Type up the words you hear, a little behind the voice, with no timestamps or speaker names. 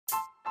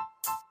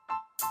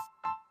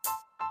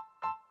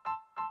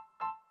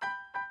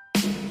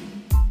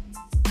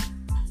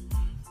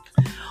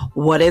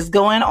What is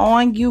going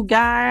on, you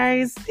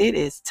guys? It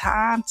is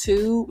time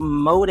to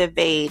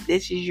motivate.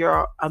 This is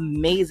your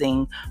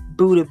amazing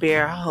Buddha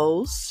Bear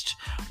host,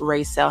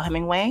 Racel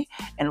Hemingway,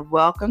 and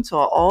welcome to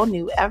an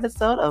all-new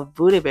episode of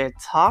Buddha Bear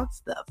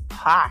Talks, the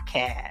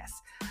podcast.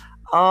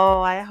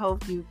 Oh, I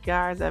hope you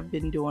guys have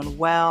been doing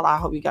well. I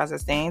hope you guys are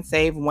staying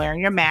safe,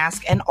 wearing your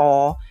mask and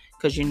all,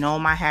 because you know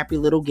my happy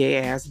little gay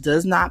ass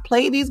does not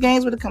play these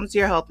games when it comes to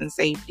your health and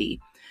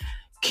safety.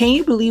 Can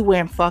you believe we're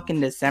in fucking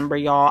December,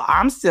 y'all?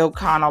 I'm still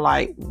kind of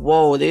like,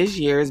 whoa, this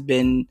year has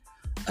been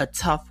a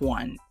tough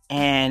one.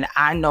 And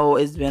I know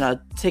it's been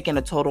taking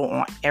a total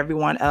on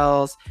everyone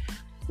else.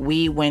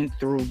 We went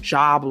through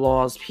job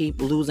loss,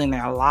 people losing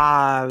their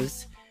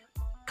lives,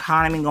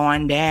 economy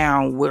going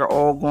down. We're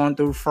all going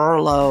through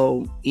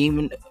furlough,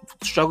 even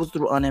struggles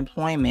through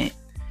unemployment.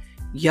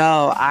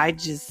 Yo, I'm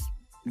just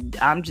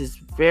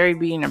very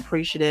being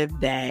appreciative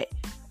that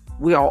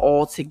we are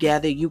all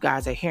together. You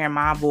guys are hearing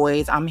my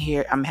voice. I'm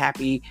here. I'm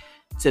happy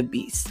to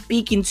be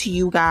speaking to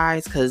you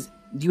guys because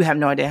you have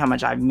no idea how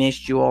much I've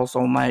missed you all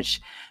so much.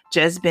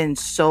 Just been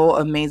so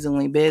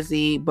amazingly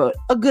busy, but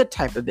a good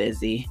type of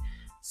busy.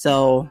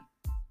 So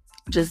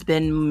just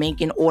been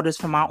making orders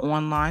for my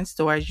online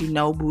store. As you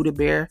know, Buddha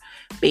Bear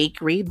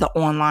Bakery, the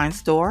online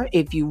store.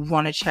 If you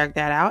want to check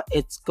that out,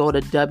 it's go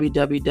to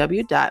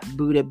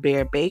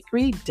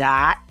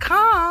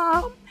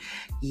www.buddhabearbakery.com.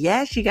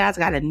 Yes, you guys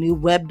got a new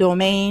web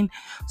domain,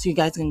 so you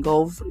guys can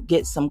go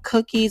get some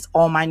cookies.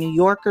 All my New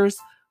Yorkers,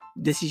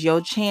 this is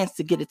your chance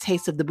to get a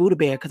taste of the Buddha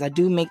Bear because I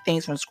do make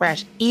things from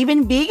scratch,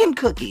 even vegan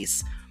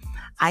cookies.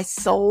 I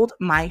sold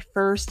my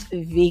first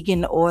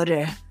vegan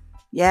order.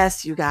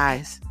 Yes, you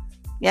guys.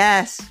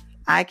 Yes,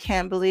 I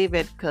can't believe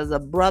it because a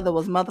brother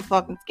was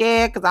motherfucking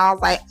scared because I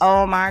was like,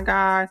 oh my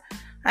God,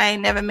 I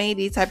ain't never made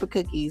these type of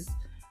cookies.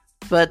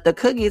 But the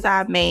cookies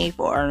I've made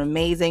for an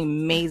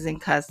amazing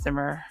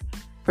customer.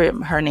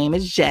 Her name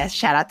is Jess.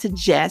 Shout out to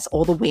Jess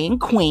all the way in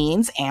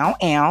Queens.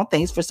 Ow.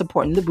 Thanks for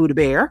supporting the Buddha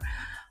Bear.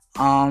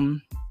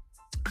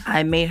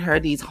 I made her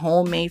these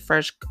homemade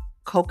fresh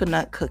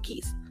coconut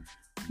cookies.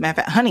 Matter of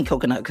fact, honey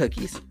coconut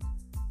cookies.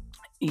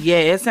 Yeah,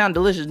 it sounds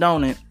delicious,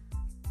 don't it?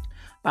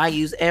 But I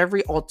use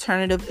every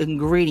alternative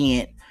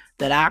ingredient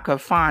that I could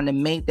find to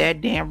make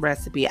that damn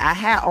recipe. I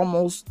had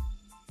almost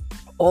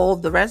all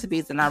of the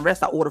recipes and the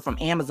rest I ordered from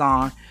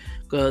Amazon.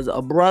 Because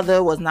a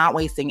brother was not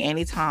wasting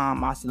any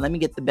time. I said, let me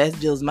get the best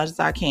deal as much as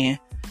I can.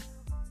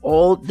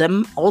 All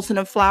them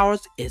alternate flours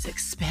is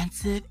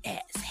expensive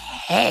as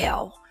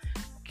hell.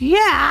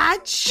 Yeah,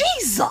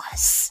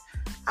 Jesus.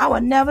 I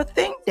would never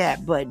think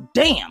that. But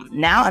damn,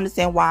 now I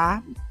understand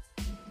why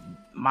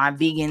my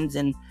vegans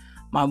and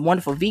my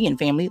wonderful vegan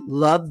family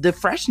love the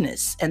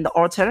freshness and the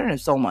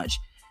alternative so much.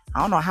 I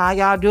don't know how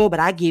y'all do it,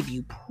 but I give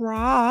you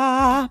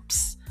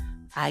props.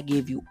 I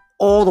give you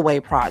all the way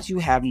props. You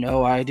have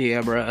no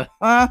idea, bruh.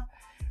 Huh?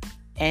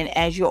 And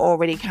as you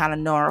already kind of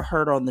know or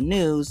heard on the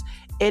news,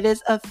 it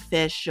is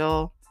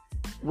official.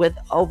 With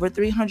over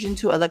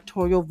 302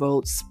 electoral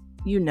votes,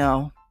 you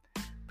know,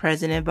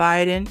 President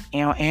Biden,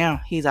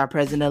 he's our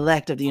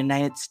president-elect of the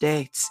United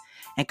States.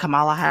 And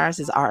Kamala Harris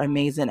is our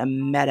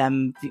amazing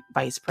Madam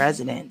Vice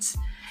President.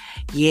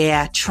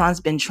 Yeah, Trump's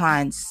been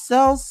trying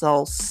so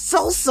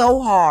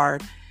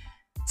hard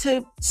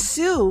to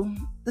sue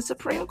the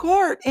Supreme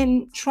Court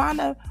and trying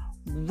to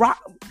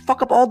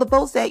fuck up all the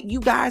votes that you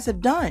guys have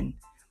done.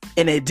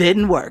 And it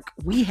didn't work.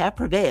 We have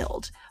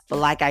prevailed. But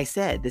like I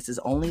said, this is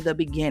only the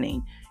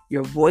beginning.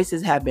 Your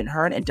voices have been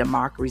heard and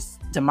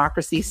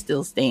democracy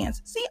still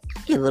stands. See,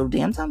 I get a little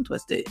damn tongue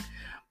twisted.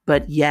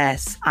 But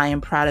yes, I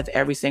am proud of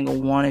every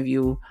single one of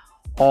you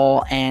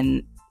all.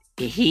 And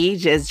he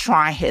just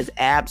trying his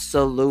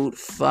absolute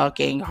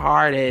fucking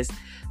hardest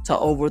to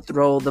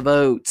overthrow the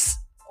votes.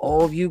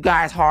 All of you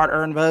guys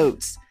hard-earned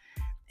votes.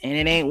 And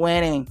it ain't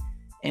winning.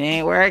 It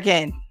ain't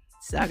working.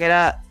 Suck it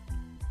up.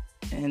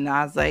 And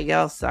I was like,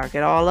 yo, suck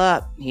it all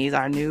up. He's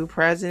our new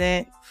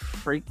president.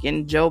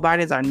 Freaking Joe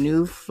Biden is our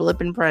new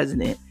flipping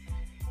president.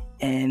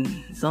 And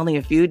it's only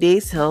a few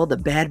days till the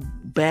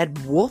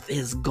bad wolf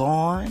is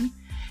gone.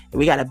 And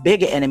we got a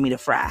bigger enemy to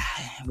fry.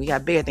 We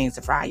got bigger things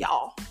to fry,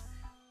 y'all.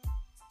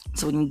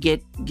 So we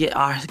can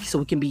so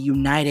we can be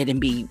united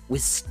and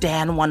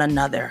withstand one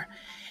another.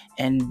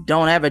 And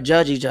don't ever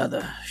judge each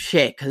other.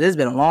 Shit, because it's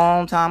been a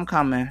long time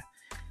coming.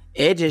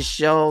 It just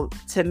showed,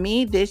 to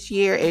me this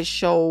year, it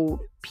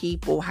showed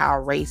people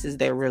how racist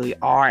they really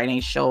are. And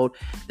it showed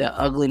the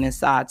ugliness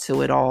side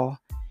to it all.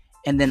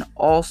 And then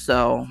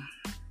also,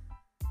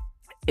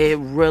 it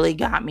really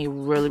got me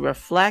really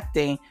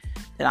reflecting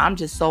that I'm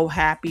just so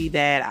happy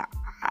that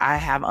I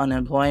have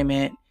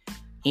unemployment.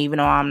 Even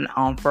though I'm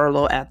on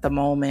furlough at the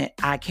moment,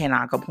 I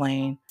cannot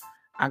complain.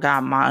 I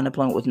got my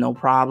unemployment with no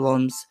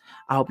problems.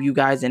 I hope you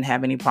guys didn't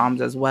have any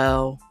problems as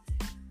well.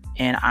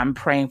 And I'm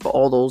praying for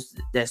all those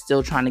that's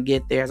still trying to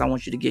get theirs. I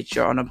want you to get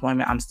your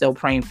unemployment. I'm still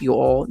praying for you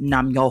all.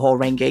 Nam Yoho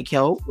Renge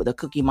Kyo with a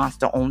Cookie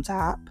Monster on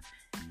top.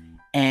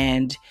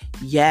 And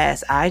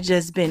yes, I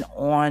just been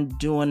on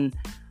doing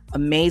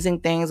amazing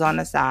things on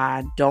the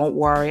side. Don't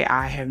worry,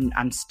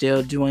 I'm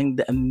still doing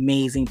the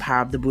amazing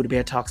Power of the Buddha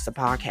Bear Talks the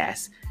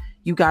podcast.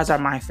 You guys are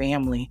my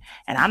family,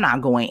 and I'm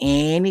not going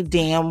any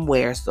damn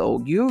where.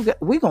 So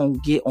we're gonna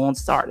get on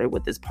started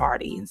with this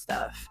party and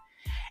stuff.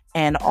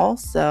 And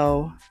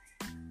also,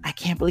 I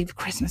can't believe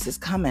Christmas is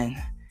coming.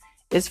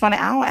 It's funny,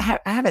 I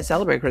haven't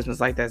celebrated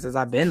Christmas like that since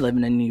I've been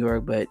living in New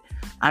York, but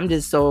I'm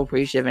just so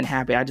appreciative and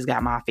happy. I just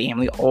got my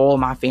family, all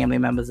my family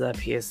members up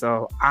here,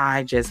 so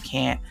I just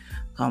can't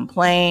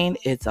complain.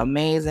 It's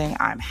amazing.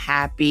 I'm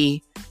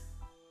happy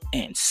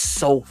and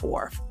so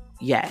forth.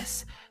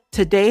 Yes.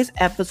 Today's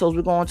episode,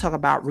 we're going to talk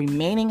about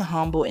remaining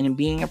humble and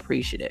being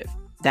appreciative.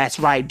 That's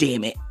right,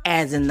 damn it.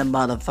 As in the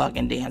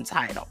motherfucking damn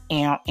title.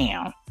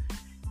 Ow.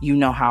 You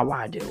know how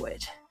I do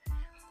it.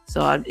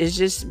 So it's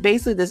just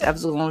basically this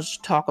episode going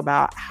to talk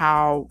about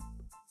how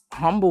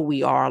humble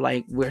we are,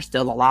 like we're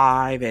still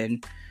alive,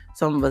 and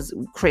some of us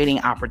creating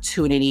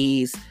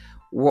opportunities.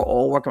 We're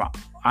all working.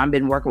 I've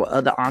been working with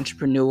other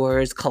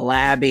entrepreneurs,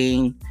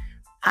 collabing.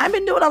 I've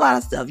been doing a lot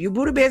of stuff. You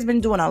Buddha Bear's been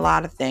doing a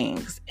lot of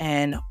things.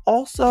 And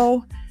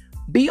also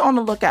be on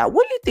the lookout.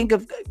 What do you think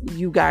of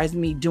you guys,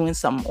 me doing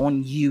something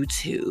on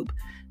YouTube?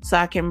 So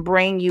I can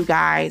bring you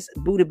guys,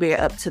 Buddha Bear,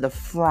 up to the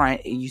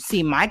front. You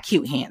see my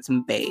cute,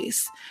 handsome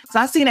face. So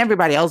I've seen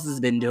everybody else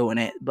has been doing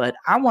it, but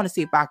I want to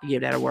see if I can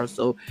give that a whirl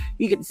so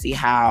you can see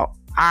how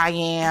I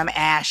am,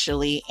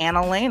 Ashley, and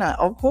Elena,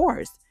 of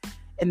course.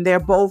 And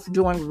they're both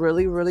doing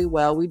really, really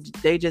well.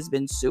 They just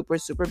been super,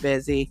 super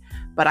busy.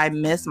 But I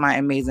miss my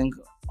amazing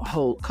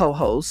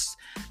co-hosts.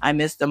 I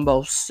miss them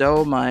both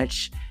so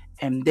much.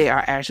 And they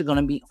are actually going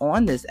to be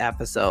on this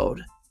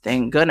episode.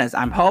 Thank goodness.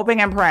 I'm hoping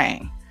and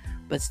praying.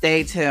 But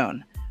stay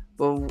tuned.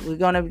 But we're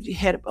going to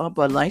head up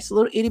a nice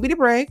little itty bitty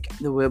break.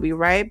 We'll be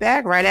right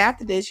back right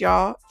after this,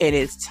 y'all. It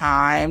is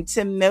time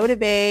to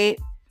motivate.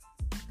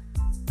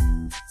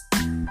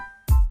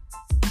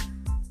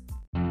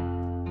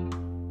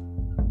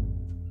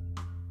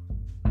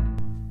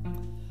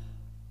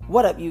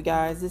 What up, you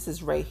guys? This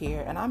is Ray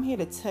here, and I'm here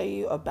to tell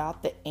you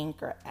about the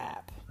Anchor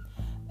app.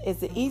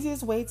 It's the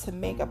easiest way to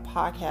make a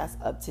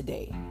podcast up to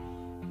date.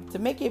 To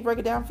break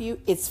it down for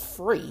you, it's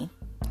free.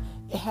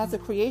 It has a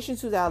creation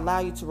tool that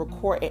allows you to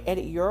record and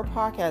edit your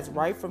podcast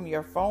right from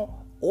your phone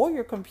or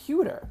your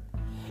computer.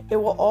 It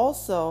will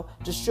also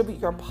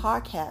distribute your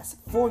podcast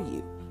for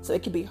you, so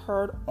it can be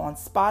heard on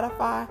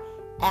Spotify,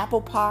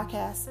 Apple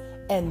Podcasts,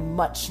 and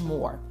much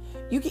more.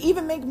 You can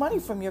even make money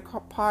from your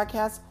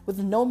podcast with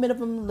no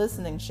minimum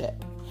listenership.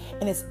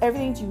 And it's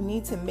everything you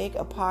need to make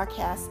a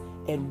podcast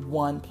in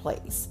one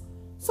place.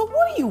 So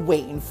what are you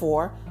waiting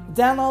for?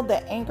 Download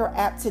the Anchor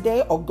app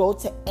today or go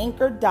to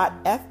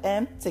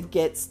anchor.fm to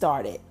get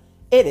started.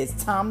 It is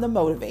time to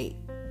motivate.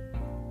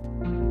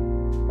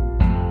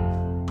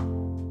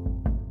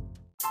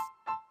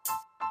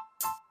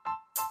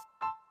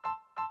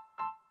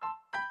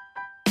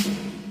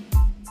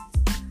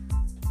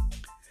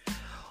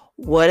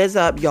 What is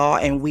up, y'all?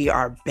 And we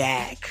are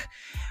back.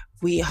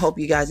 We hope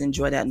you guys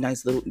enjoy that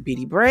nice little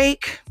bitty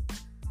break.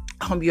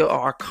 I hope you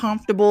are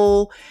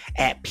comfortable,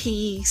 at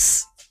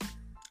peace,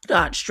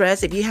 not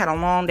stressed. If you had a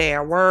long day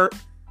at work,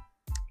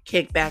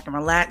 kick back and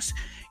relax.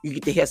 You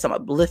get to hear some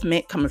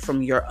upliftment coming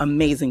from your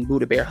amazing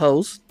Buddha Bear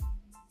host,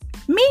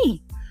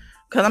 me.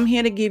 Because I'm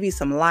here to give you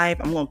some life.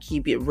 I'm going to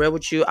keep it real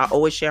with you. I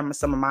always share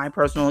some of my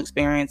personal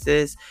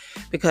experiences.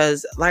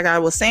 Because like I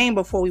was saying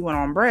before we went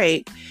on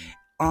break,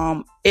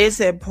 it's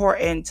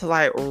important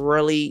to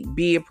really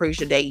be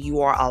appreciative that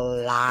you are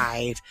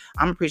alive.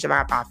 I'm appreciative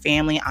about my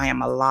family. I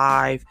am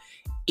alive.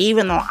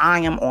 Even though I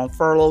am on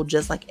furlough,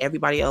 just like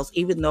everybody else,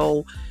 even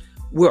though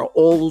we're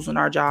all losing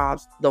our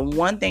jobs, the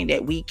one thing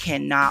that we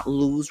cannot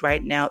lose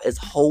right now is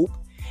hope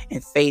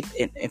and faith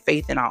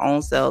in our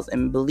own selves,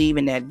 and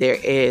believing that there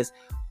is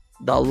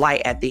the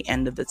light at the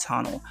end of the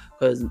tunnel.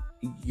 Because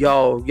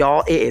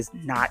y'all, it is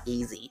not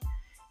easy.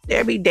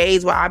 There be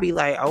days where I be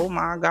like, oh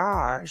my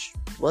gosh,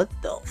 what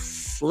the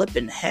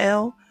flipping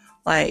hell?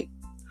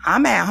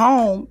 I'm at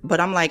home, but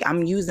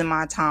I'm using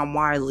my time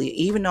wisely.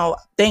 Even though,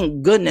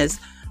 thank goodness,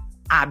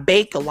 I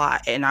bake a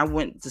lot, and I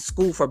went to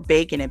school for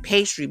baking and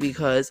pastry,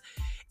 because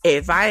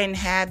if I didn't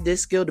have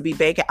this skill to be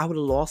baking, I would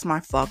have lost my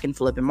fucking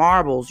flipping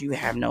marbles. You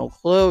have no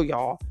clue,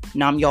 y'all.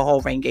 Nam yo ho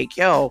renge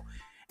kyo,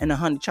 and the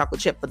honey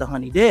chocolate chip for the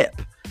honey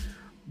dip.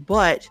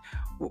 But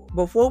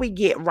before we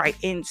get right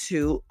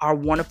into our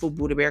wonderful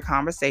Buddha Bear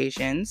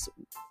conversations,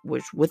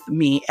 which with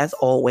me as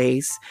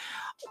always,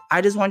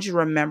 I just want you to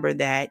remember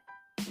that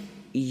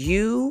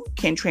you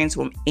can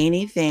transform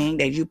anything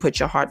that you put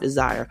your heart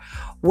desire.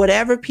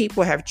 Whatever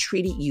people have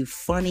treated you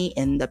funny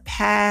in the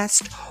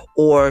past,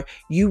 or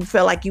you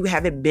feel like you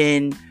haven't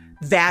been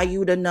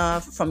valued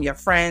enough from your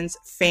friends,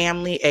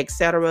 family,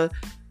 etc. As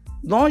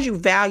long as you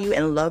value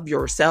and love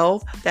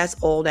yourself, that's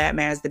all that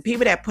matters. The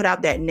people that put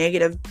out that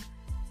negative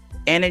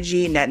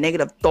energy and that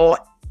negative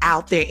thought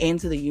out there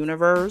into the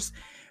universe,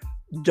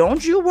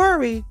 don't you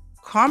worry.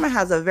 Karma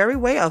has a very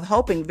way of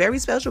helping very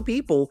special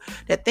people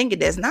that think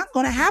that's not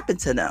going to happen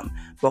to them.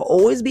 But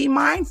always be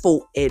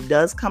mindful. It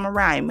does come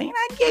around. It may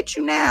not get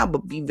you now,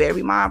 but be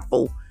very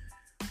mindful.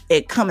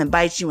 it come and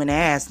bite you in the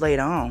ass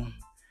later on.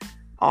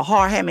 A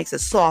hard head makes a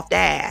soft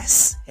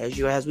ass, as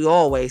we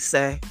always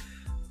say.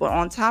 But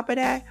on top of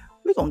that,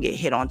 we're going to get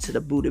hit onto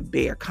the Buddha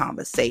Bear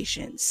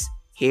conversations.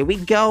 Here we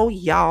go,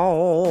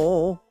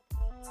 y'all.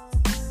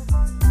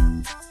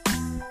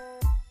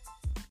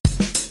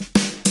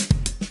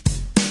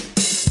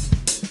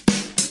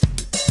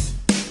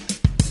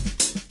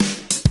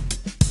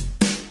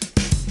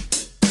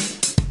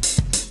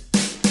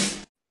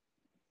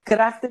 Good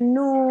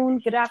afternoon.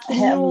 Good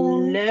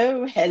afternoon.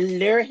 Hello.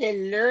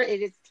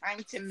 It is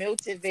time to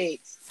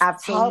motivate.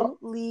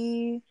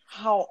 Absolutely.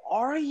 How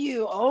are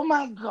you? Oh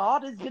my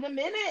God, it's been a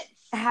minute.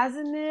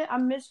 Hasn't it? I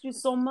missed you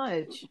so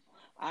much.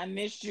 I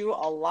missed you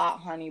a lot,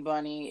 honey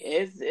bunny.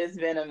 It's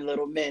been a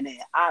little minute.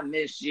 I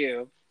missed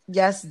you.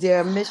 Yes,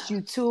 dear. Missed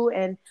you too.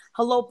 And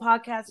hello,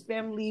 podcast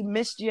family.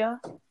 Missed you.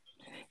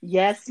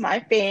 Yes, my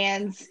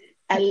fans.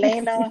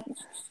 Elena.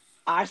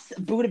 Our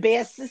Buddha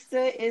Bear sister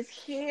is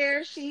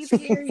here. She's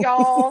here,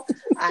 y'all.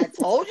 I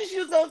told you she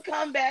was gonna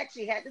come back.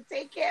 She had to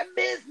take care of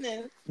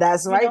business.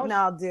 That's right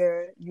now,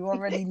 dear. You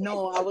already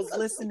know. I was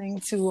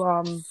listening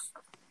to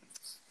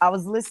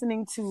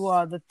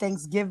the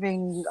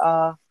Thanksgiving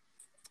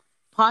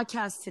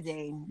podcast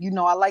today. You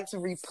know, I like to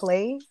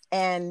replay,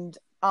 and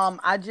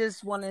I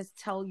just want to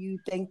tell you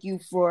thank you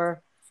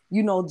for,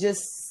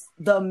 just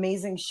the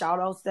amazing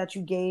shout outs that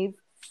you gave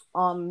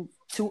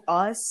to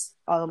us,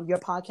 your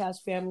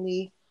podcast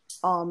family.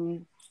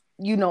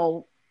 We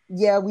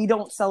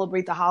don't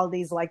celebrate the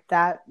holidays like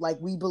that. Like,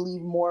 we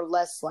believe more or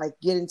less like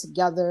getting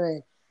together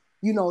and,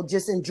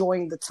 just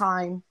enjoying the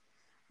time.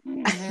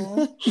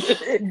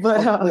 Mm-hmm.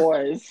 But of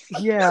course.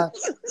 Yeah,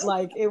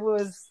 like it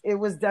was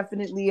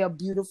definitely a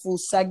beautiful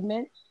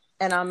segment,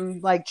 and I'm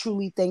like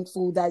truly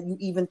thankful that you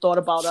even thought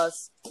about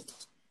us.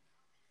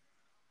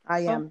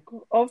 I am.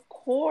 Of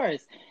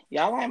course.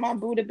 Y'all like my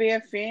Buddha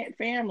Bear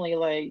family.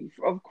 Like,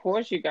 of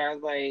course, you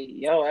guys, like,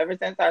 yo, ever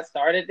since I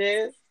started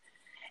this,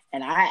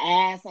 and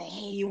I asked, like,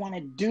 hey, you want to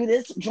do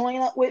this?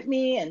 Join up with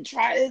me and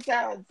try this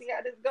out and see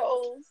how this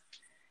goes.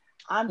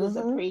 I'm just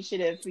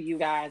appreciative for you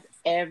guys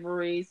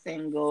every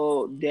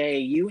single day.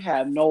 You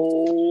have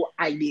no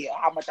idea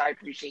how much I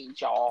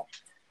appreciate y'all.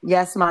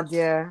 Yes, my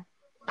dear.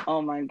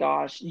 Oh my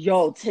gosh.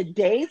 Yo,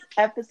 today's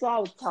episode, I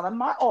was telling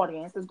my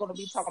audience, is going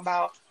to be talking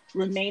about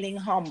remaining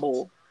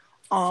humble.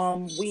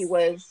 We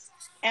was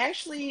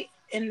actually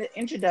in the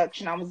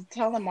introduction, I was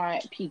telling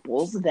my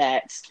peoples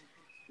that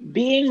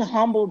being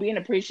humble, being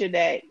appreciative,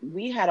 that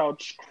we had a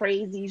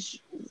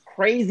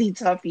crazy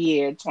tough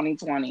year,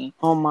 2020.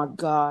 Oh my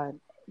God.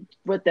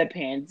 With the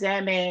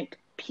pandemic,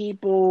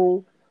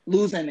 people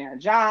losing their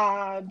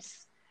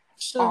jobs,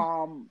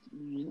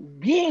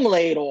 being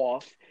laid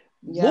off,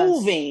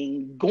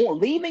 moving,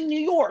 leaving New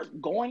York,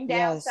 going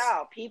down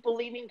south, people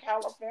leaving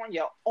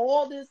California,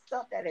 all this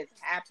stuff that is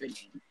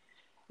happening.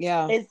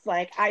 Yeah. It's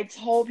like I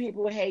told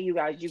people, hey, you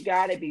guys, you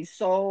got to be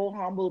so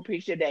humble,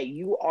 appreciative that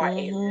you are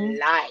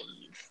alive.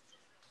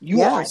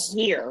 You are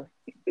here.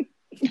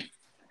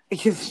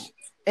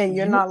 And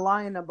you're not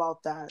lying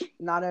about that.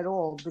 Not at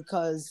all.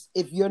 Because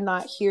if you're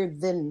not here,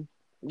 then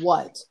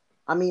what?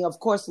 I mean, of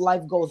course,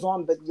 life goes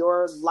on, but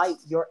your light,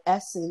 your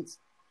essence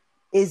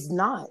is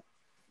not.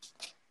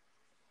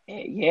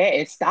 Yeah,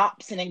 it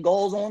stops and it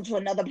goes on to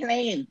another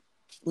plane.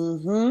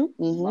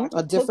 Like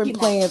a different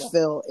playing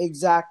field.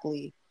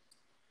 Exactly.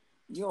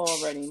 You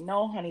already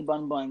know, honey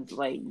bun buns.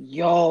 Like,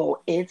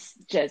 yo, it's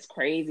just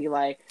crazy.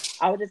 Like,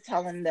 I was just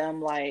telling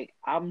them, like,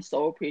 I'm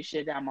so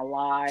appreciative I'm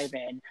alive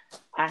and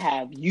I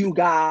have you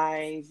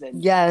guys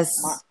and my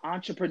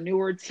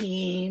entrepreneur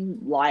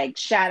team. Like,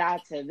 shout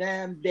out to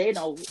them. They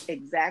know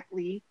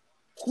exactly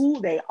who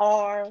they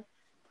are.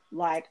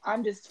 Like,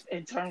 I'm just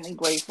eternally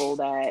grateful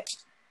that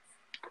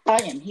I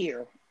am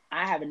here.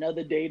 I have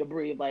another day to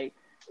breathe. Like,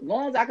 as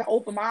long as I can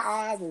open my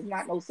eyes, there's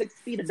not no 6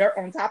 feet of dirt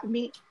on top of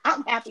me,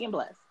 I'm happy and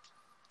blessed.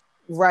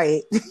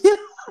 Right.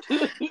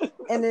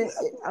 And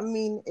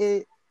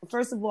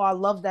first of all, I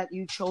love that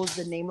you chose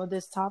the name of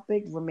this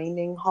topic,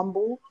 remaining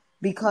humble,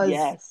 because,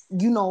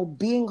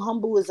 being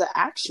humble is an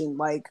action.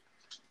 Like,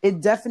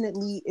 it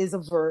definitely is a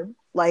verb.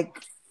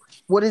 Like,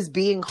 what is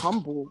being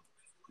humble?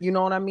 You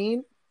know what I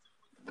mean?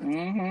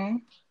 Mm-hmm.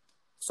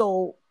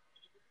 So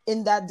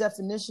in that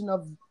definition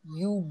of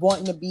you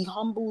wanting to be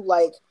humble,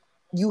 like,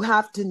 you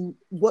have to,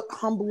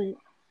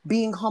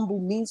 being humble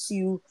means to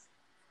you,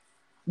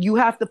 you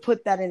have to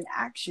put that in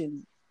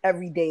action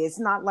every day. It's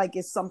not like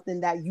it's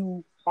something that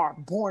you are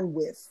born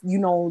with.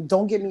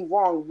 Don't get me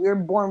wrong. We're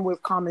born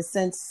with common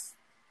sense.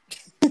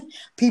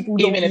 People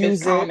don't even if use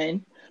it's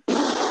common.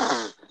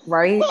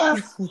 Right?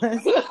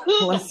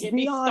 Let's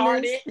be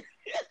honest.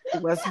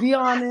 Let's be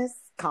honest.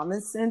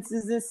 Common sense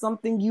isn't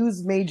something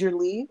used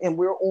majorly, and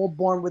we're all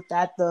born with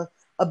that, the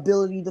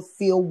ability to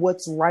feel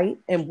what's right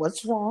and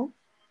what's wrong.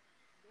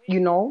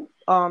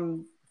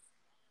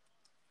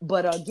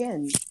 But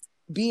again,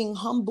 being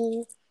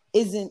humble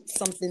isn't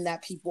something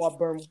that people are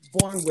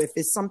born with.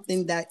 It's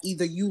something that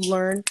either you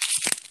learn.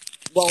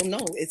 Well, no,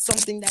 it's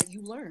something that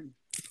you learn.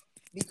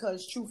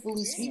 Because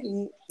truthfully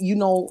speaking,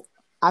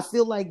 I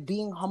feel like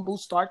being humble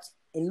starts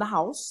in the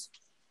house.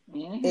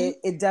 Mm-hmm.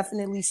 It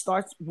definitely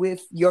starts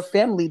with your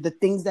family, the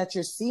things that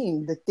you're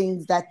seeing, the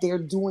things that they're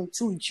doing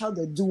to each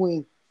other,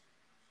 doing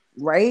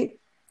right.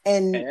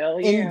 And Hell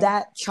in yeah.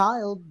 that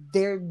child,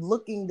 they're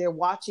looking, they're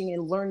watching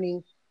and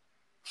learning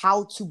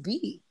how to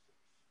be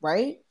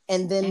right.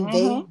 And then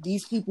Mm-hmm.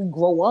 these people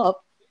grow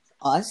up,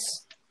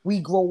 us, we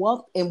grow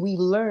up and we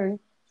learn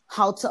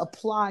how to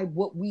apply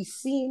what we've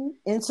seen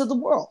into the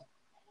world.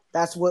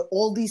 That's what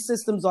all these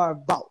systems are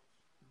about.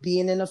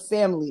 Being in a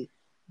family,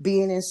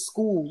 being in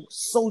school,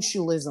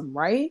 socialism,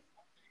 right?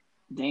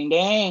 Ding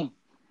dang.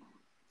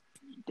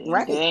 Ding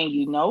Right. dang.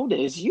 You know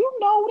this. You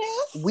know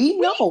this. We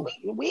know.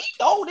 We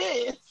know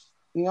this.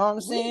 You know what I'm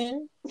We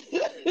saying?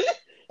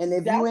 And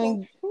if That's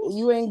what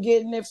you ain't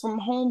getting it from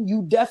home,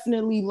 you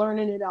definitely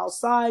learning it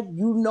outside.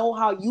 You know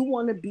how you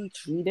want to be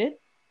treated.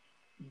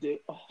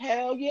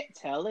 hell yeah.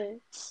 Tell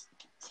it.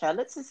 Tell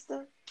it,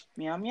 sister.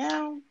 Meow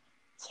meow.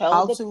 Tell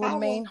How the to power.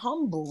 remain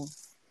humble.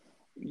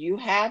 You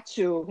have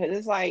to, because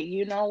it's like,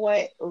 you know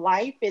what?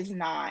 Life is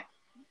not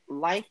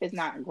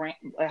grand.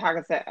 How can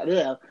I say?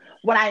 Ugh.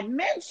 What I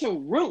meant to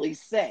really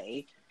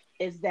say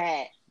is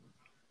that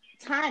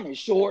time is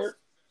short.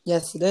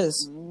 Yes, it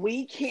is.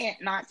 We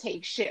can't not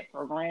take shit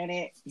for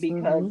granted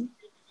because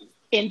Mm-hmm.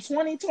 in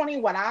 2020,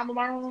 what I've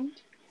learned,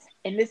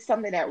 and this is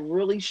something that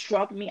really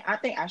struck me. I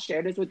think I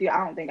shared this with you.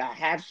 I don't think I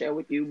have shared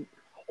with you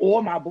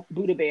or my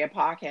Buddha Bear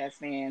podcast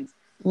fans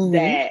Mm-hmm.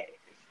 that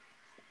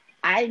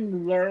I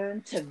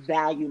learned to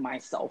value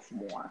myself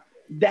more.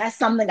 That's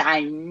something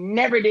I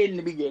never did in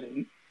the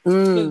beginning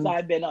since Mm.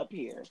 I've been up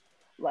here.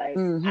 Like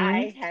Mm-hmm.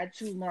 I had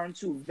to learn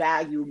to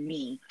value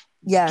me.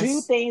 Do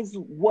Yes. things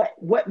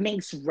what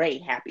makes Ray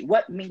happy,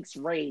 what makes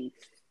Ray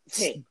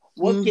tick,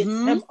 what gets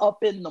Mm-hmm. him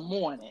up in the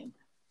morning.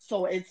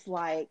 So it's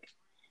like,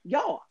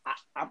 yo,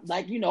 I'm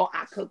like,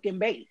 I cook and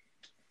bake.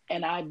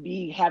 And I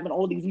be having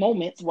all these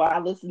moments where I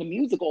listen to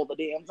music all the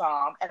damn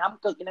time and I'm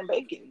cooking and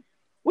baking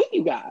with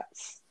you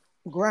guys.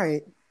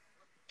 Right.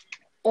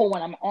 Or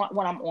when I'm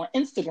on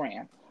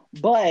Instagram.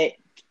 But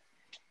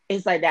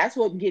it's like that's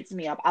what gets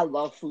me up. I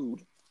love food.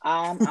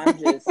 I'm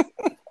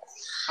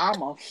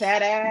a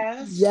fat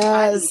ass. I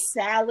Yes. eat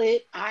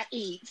salad. I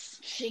eat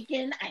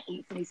chicken. I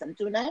eat me some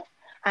tuna.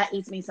 I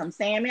eat me some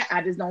salmon.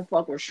 I just don't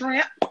fuck with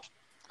shrimp.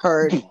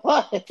 Heard.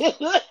 But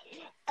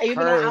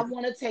even though I Heard.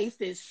 want to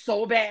taste it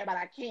so bad, but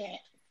I can't.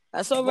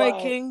 That's all right,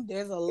 But King.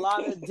 There's a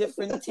lot of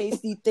different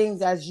tasty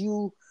things as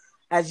you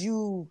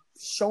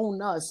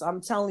shown us.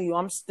 I'm telling you,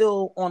 I'm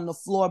still on the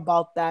floor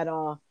about that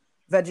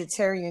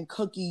vegetarian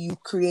cookie you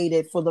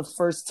created for the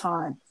first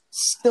time.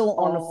 Still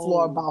on the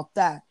floor oh, about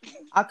that.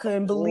 I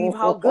couldn't believe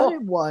how good it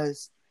oh,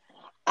 was.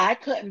 I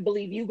couldn't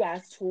believe you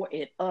guys tore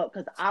it up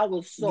because I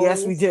was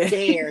Yes, so we did.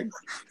 scared.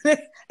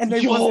 And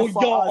it Yo, wasn't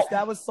for us. yo,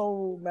 That was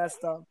so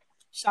messed up.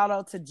 Shout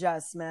out to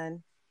Jess,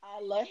 man. I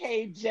love,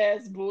 hey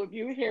Jess, boo. If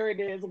you hear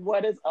this,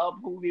 what is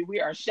up, booby? We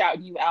are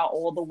shouting you out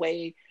all the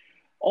way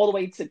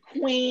to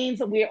Queens.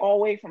 We're all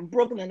the way from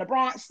Brooklyn and the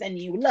Bronx,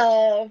 sending you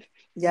love.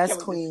 We Yes,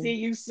 can't wait to see Queen.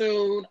 you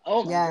soon.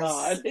 Oh my Yes.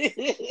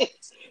 God.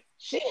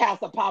 She has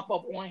to pop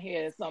up on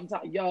here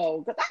sometime. Yo,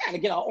 because I gotta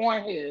get her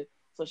on here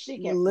so she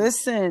can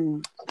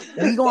Listen,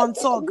 we gonna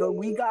talk.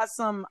 We got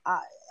some.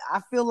 I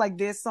feel like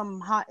there's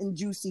some hot and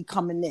juicy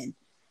coming in.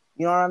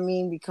 You know what I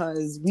mean?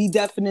 Because we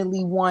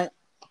definitely want.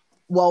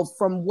 Well,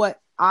 from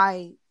what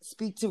I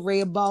speak to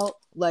Ray about,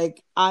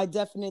 like I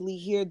definitely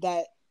hear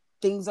that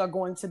things are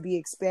going to be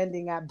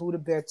expanding at Buddha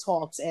Bear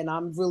Talks, and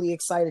I'm really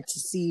excited to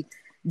see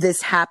this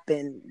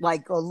happen.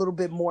 Like a little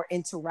bit more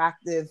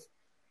interactive.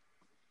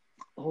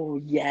 Oh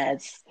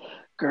yes.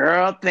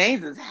 Girl,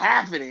 things is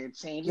happening.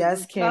 Changes Yes,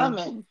 is King.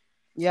 coming.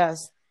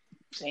 Yes.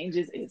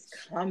 Changes is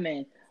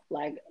coming.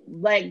 Like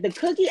the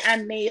cookie I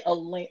made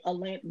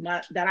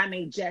that I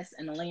made Jess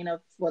and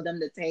Elena for them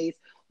to taste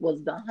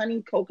was the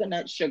honey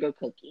coconut sugar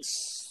cookie.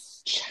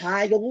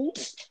 Child,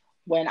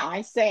 when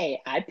I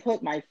say I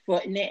put my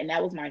foot in it, and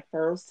that was my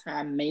first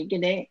time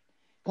making it,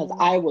 because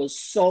Mm. I was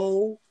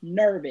so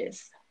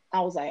nervous.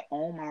 I was like,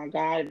 oh my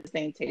God, this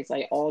thing tastes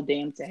like all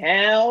damn to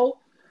hell.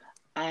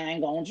 I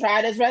ain't gonna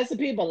try this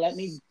recipe, but let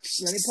me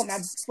put my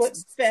foot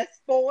fast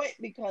forward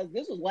because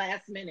this was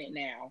last minute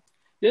now.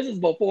 This is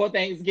before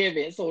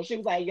Thanksgiving. So she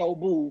was like, yo,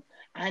 boo,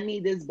 I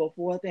need this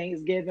before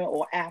Thanksgiving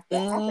or after.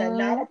 I said,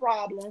 not Mm. a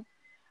problem.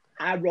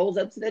 I rose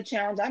up to the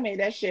challenge. I made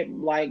that shit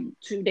like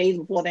 2 days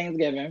before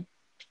Thanksgiving.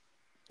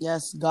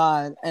 Yes,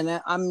 God.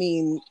 And I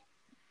mean,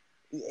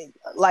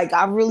 like,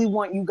 I really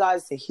want you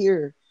guys to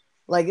hear,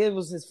 like, it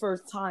was his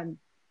first time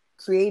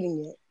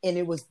creating it, and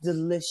it was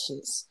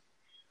delicious.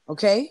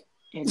 Okay?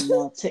 It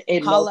melted.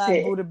 It Holla at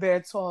melted. Buddha Bear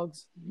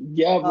Talks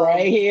Yup,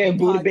 right here,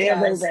 Buddha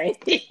Bear Ray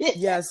podcast. Ray.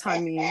 Yes,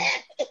 honey.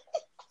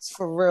 It's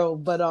for real.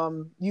 But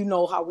you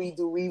know how we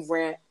do, we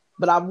rant.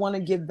 But I want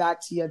to get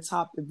back to your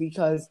topic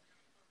because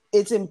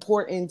it's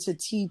important to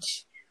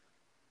teach.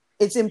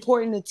 It's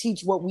important to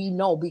teach what we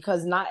know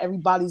because not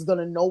everybody's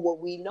gonna know what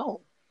we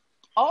know.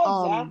 Oh,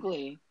 Um,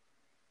 exactly.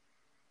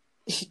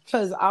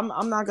 because I'm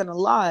not gonna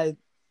lie.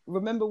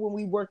 Remember when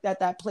we worked at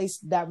that place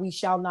that we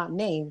shall not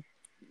name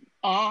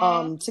Uh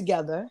huh.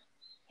 together?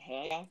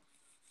 Hell yeah.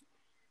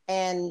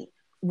 And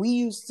we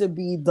used to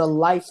be the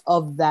life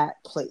of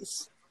that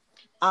place.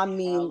 I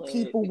mean, Valid.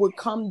 people would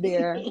come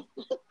there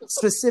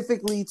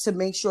specifically to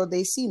make sure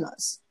they seen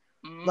us.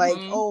 Like,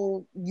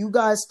 oh, you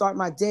guys start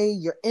my day,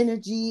 your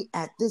energy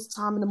at this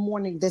time in the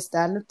morning, this,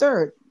 that, and the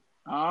third.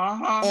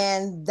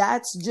 And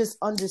that's just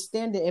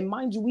understanding. And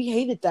mind you, we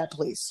hated that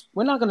place.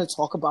 We're not going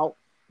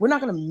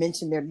to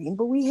mention their name,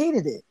 but we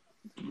hated it.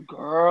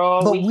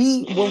 Girl. But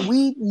when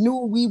we knew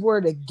we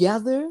were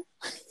together,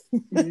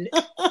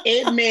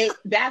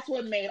 that's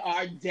what made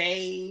our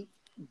day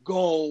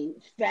go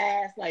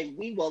fast. Like,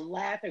 we would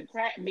laugh and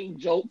crack, make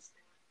jokes.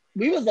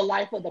 We was the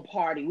life of the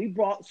party. We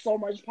brought so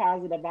much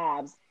positive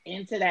vibes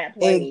into that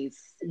place.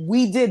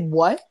 We did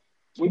what?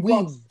 We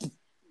brought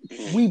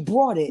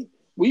it.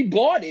 We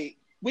bought it.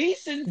 We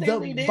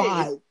sincerely the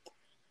vibe.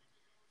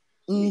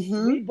 Did.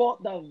 We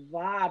bought the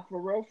vibe for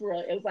real, for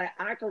real. It was like,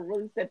 I could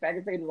really sit back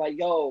and say, like,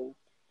 yo,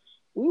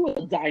 we were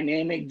a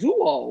dynamic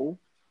duo.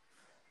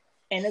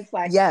 And it's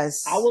like,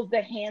 yes, I was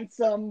the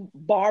handsome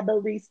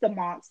barbarista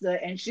monster,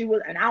 and she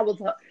was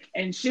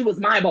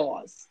my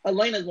boss.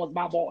 Elena was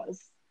my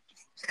boss.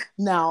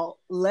 Now,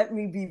 let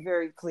me be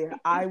very clear.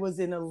 I was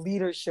in a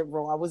leadership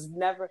role. I was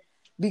never,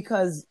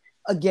 because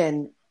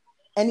again,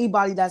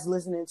 anybody that's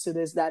listening to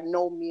this that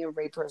know me and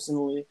Ray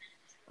personally,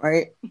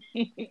 right,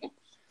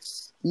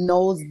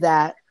 knows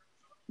that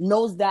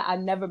I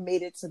never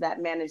made it to that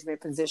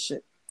management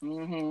position.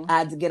 I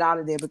had to get out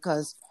of there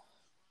because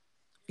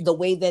the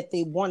way that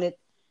they wanted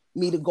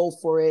me to go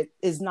for it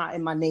is not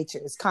in my nature.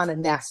 It's kind of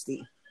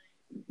nasty.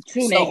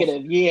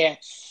 Negative. Yeah.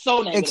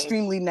 So negative.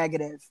 Extremely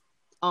negative.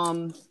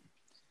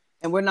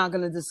 And we're not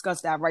going to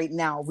discuss that right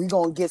now. We're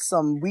going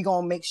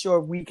to make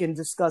sure we can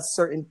discuss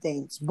certain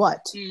things.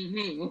 But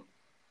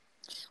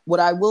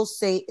what I will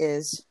say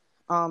is,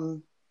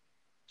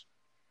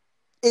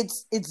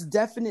 it's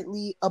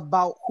definitely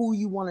about who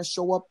you want to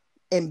show up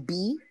and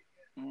be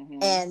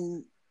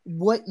and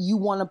what you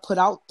want to put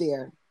out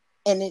there.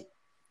 And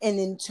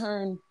in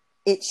turn,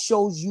 it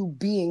shows you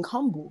being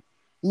humble,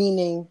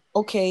 meaning,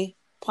 okay,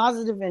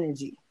 positive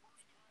energy.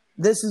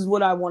 This is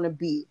what I want to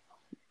be.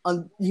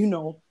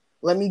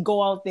 Let me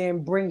go out there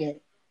and bring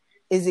it.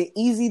 Is it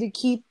easy to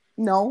keep?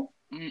 No.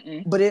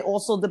 But it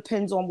also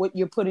depends on what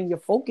you're putting your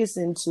focus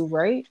into,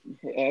 right?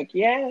 Heck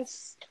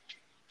yes.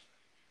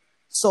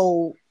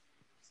 So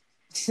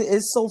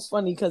it's so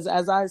funny because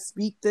as I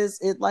speak this,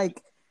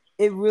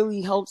 it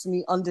really helps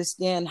me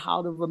understand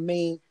how to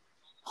remain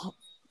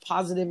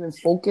positive and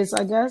focused,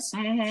 I guess.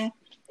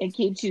 It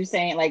keeps you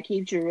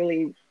keeps you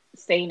really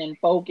staying in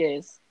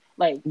focus.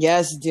 Like,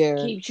 yes, dear.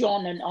 Keeps you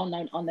on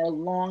the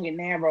long and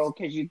narrow,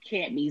 because you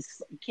can't be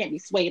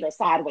swayed or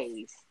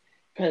sideways.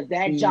 Because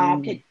that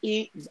job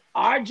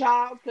our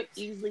job could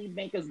easily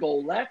make us go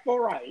left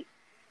or right.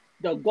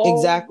 The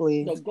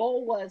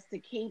goal was to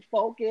keep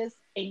focused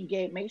and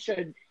make sure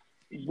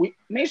we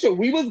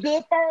was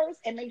good first,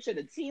 and make sure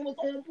the team was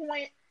on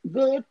point,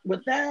 good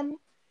with them.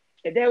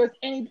 If there was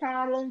any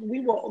problems,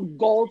 we will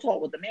go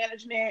talk with the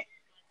management.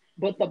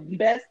 But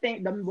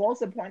the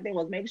most important thing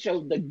was make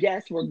sure the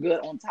guests were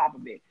good on top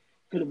of it.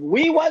 Because if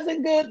we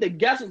wasn't good, the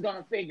guests was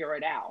gonna figure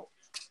it out.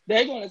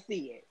 They're gonna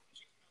see it.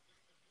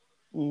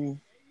 They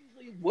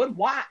usually would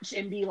watch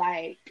and be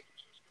like,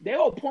 they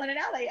will point it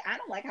out, like, I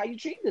don't like how you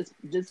treat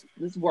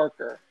this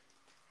worker.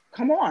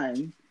 Come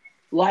on.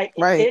 Like,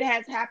 It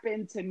has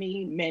happened to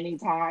me many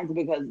times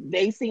because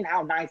they've seen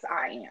how nice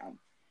I am.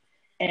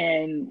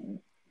 And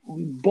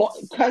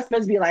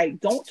customers be like,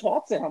 don't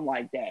talk to him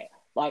like that.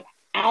 Like,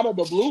 out of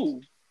the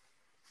blue.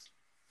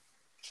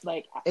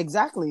 Like,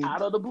 exactly.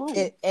 Out of the blue.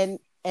 And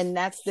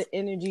that's the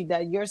energy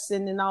that you're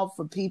sending out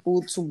for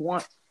people to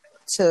want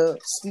to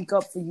speak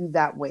up for you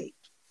that way.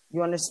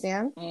 You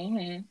understand?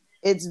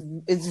 It's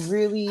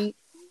really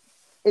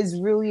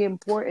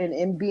important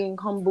in being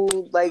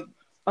humble. Like,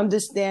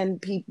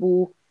 understand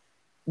people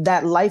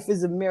that life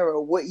is a mirror.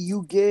 What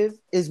you give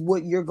is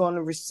what you're going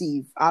to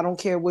receive. I don't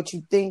care what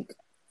you think.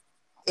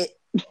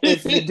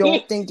 If you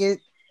don't think it,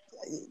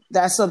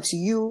 that's up to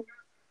you.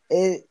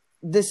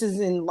 This is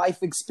in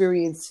life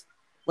experience.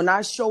 When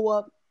I show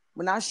up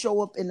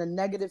in a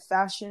negative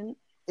fashion,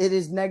 it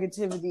is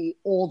negativity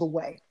all the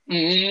way.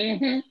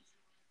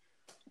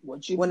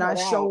 When I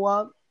show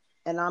up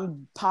and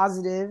I'm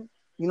positive,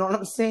 you know what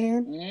I'm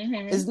saying?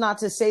 It's not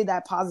to say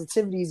that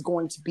positivity is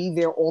going to be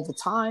there all the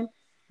time,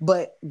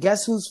 but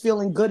guess who's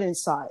feeling good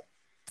inside?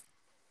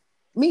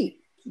 Me.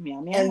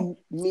 Meow, meow.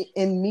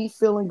 And me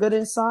feeling good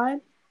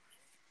inside,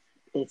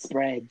 it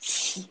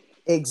spreads.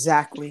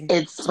 Exactly.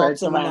 It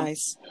spreads around.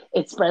 Nice.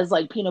 It spreads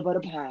like peanut butter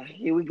pie.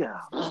 Here we go.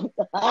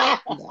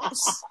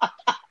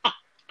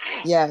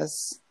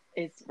 Yes.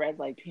 It spreads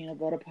like peanut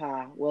butter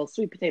pie. Well,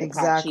 sweet potato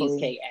pie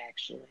cheesecake,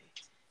 actually.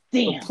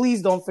 Damn. But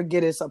please don't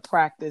forget it's a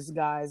practice,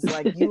 guys.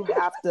 Like, you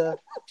have to,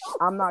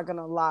 I'm not going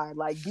to lie.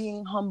 Like,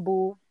 being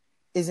humble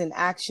is an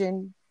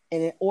action.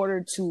 And in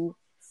order to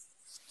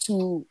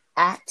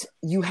act,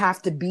 you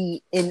have to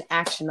be in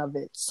action of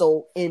it.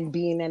 So in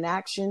being in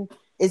action,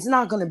 it's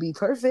not going to be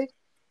perfect,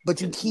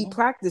 but you keep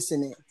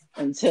practicing it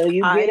until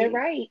you get it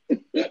right.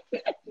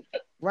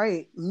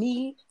 Right.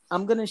 Me,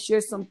 I'm gonna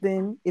share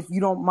something if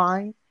you don't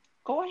mind.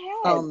 Go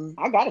ahead.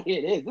 I gotta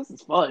hear this. This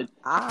is fun.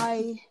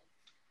 I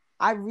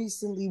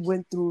recently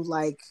went through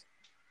like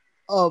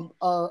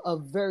a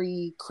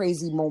very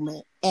crazy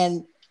moment,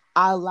 and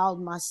I allowed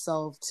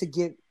myself to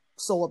get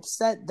so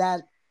upset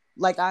that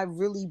like I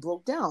really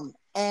broke down.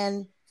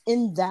 And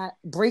in that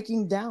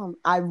breaking down,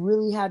 I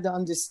really had to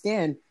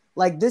understand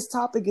like this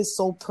topic is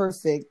so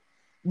perfect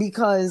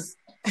because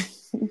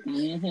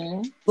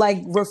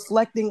like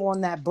reflecting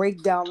on that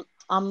breakdown,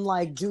 I'm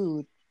like,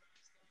 dude,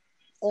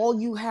 all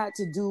you had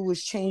to do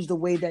was change the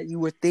way that you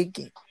were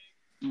thinking.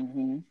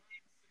 When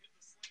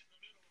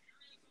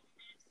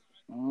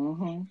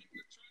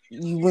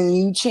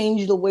you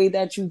change the way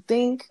that you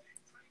think,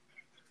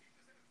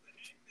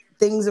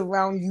 things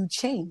around you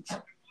change.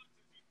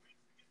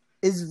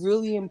 It's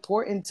really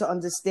important to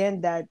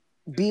understand that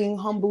being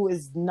humble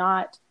is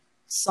not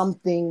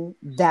something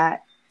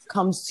that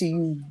comes to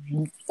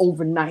you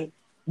overnight.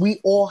 We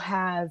all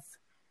have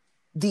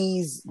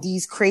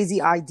these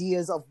crazy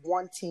ideas of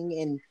wanting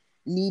and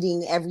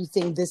needing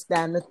everything, this,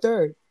 that, and the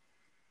third.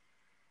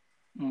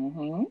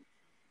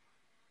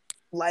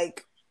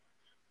 Like,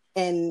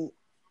 and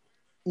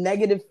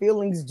negative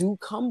feelings do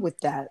come with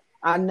that.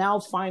 I now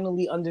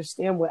finally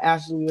understand what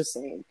Ashley was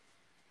saying.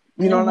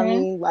 You know what I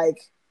mean? Like,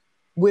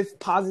 with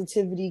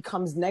positivity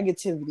comes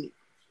negativity.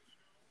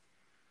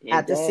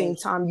 At the same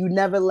time, you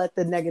never let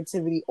the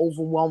negativity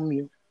overwhelm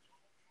you.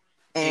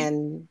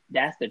 And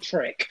that's the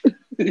trick.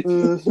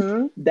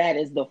 That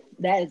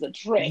is a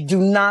trick. Do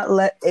not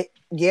let it.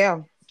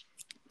 Yeah,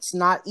 it's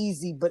not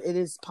easy, but it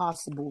is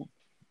possible.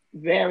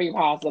 Very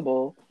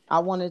possible. I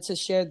wanted to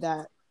share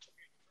that.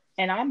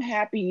 And I'm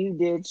happy you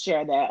did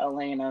share that,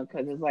 Elena,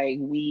 because it's like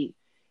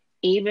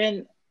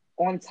even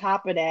on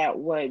top of that,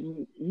 what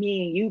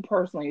me and you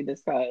personally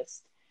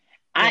discussed,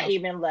 I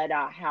even let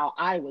out how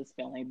I was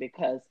feeling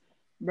because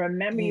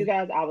remember, you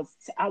guys, I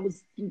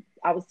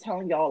was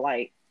telling y'all,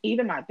 like,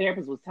 even my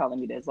therapist was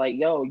telling me this, like,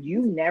 yo,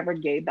 you never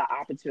gave the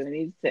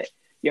opportunity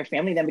your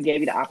family never gave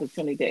you the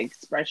opportunity to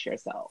express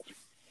yourself.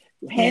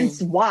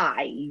 Hence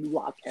why you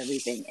lock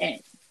everything in,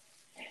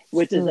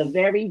 which is a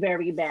very,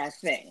 very bad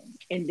thing.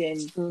 And then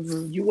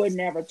you were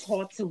never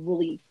taught to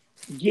really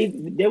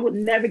they would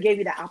never give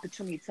you the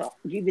opportunity to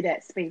give you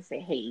that space to,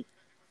 hey,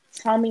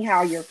 tell me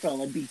how you're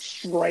feeling, be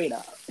straight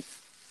up.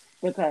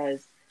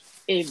 Because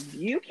if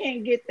you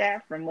can't get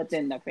that from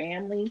within the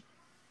family,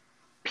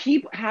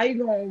 how are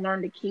you going to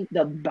learn to keep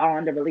the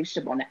bond of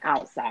relationship on the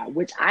outside,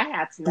 which I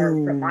had to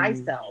learn from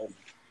myself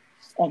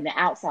on the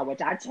outside,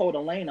 which I told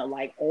Elena,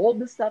 like, all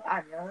the stuff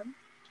I learned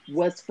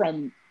was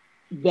from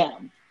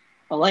them.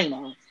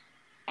 Elena,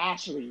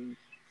 Ashley,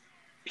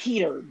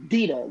 Peter,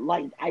 Dita,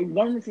 like, I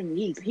learned from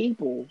these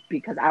people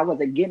because I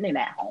wasn't getting it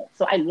at home.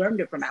 So I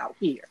learned it from out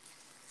here.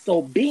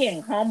 So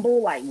being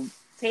humble, like,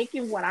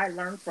 taking what I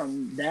learned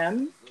from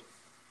them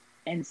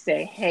and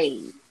say,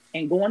 hey,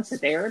 and going to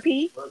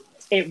therapy,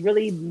 it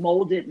really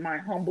molded my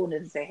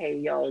humbleness to say, hey,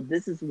 yo,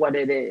 this is what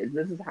it is.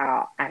 This is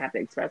how I have to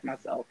express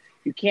myself.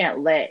 You can't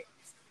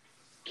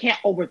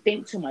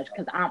overthink too much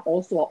because I'm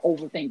also an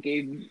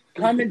overthinker.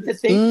 Coming to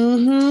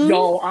think,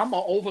 yo, I'm an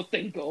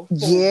overthinker.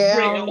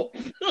 Real.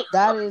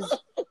 That is,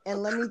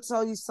 and let me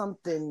tell you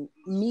something.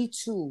 Me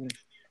too.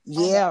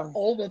 Yeah. I'm an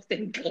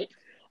overthinker.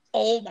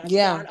 Oh my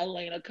God,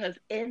 Elena, because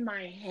in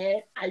my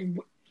head, how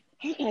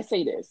can I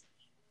say this?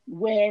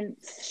 When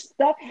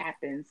stuff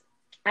happens,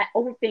 I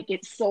overthink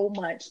it so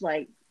much,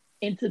 like,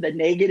 into the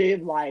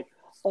negative, like,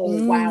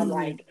 oh wow,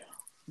 like,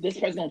 this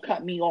person's gonna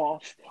cut me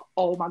off.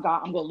 Oh my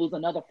God, I'm gonna lose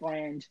another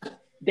friend.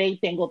 They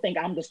will think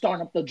I'm just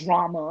starting up the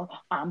drama,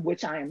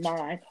 which I am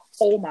not.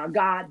 Oh my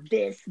God,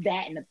 this,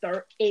 that, and the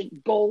third.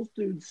 It goes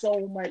through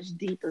so much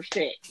deeper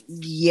shit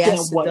than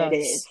what it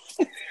is.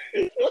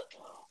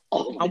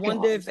 Oh I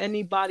wonder if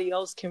anybody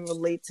else can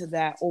relate to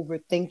that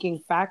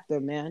overthinking factor,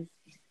 man.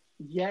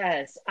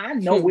 Yes, I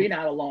know we're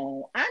not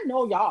alone. I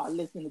know y'all are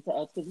listening to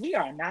us because we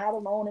are not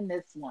alone in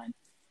this one.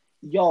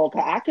 Yo,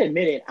 cause I can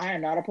admit it, I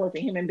am not a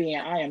perfect human being.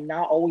 I am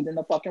not always in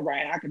the fucking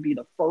right. I could be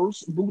the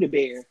first Buddha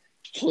bear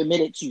to admit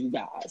it to you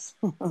guys.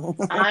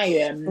 I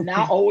am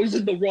not always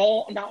in the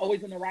wrong, not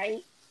always in the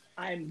right.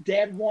 I'm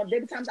dead wrong.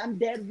 There are times I'm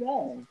dead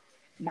wrong.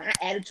 My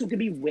attitude could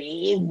be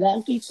way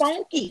wonky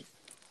funky.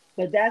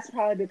 But that's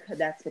probably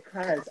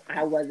because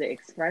I wasn't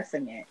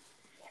expressing it.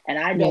 And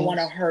I don't want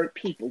to hurt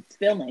people's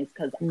feelings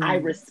because I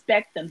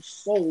respect them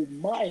so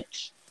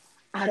much.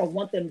 I don't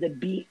want them to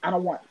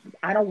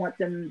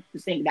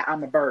think that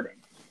I'm a burden.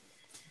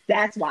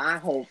 That's why I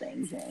hold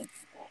things in.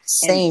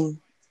 Same.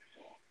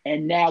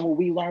 And now when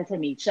we learn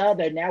from each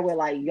other, now we're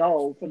like,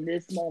 yo, from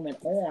this moment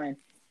on,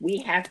 we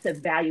have to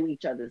value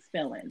each other's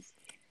feelings.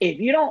 If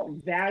you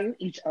don't value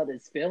each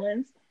other's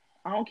feelings,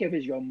 I don't care if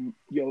it's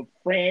your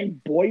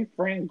friend,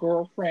 boyfriend,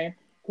 girlfriend,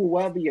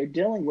 whoever you're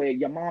dealing with,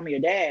 your mom or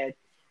your dad,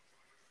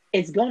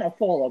 it's going to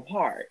fall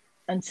apart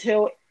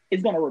until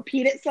it's going to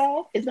repeat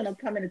itself. It's going to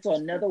come into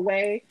another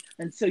way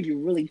until you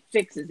really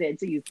fixes it,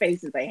 until you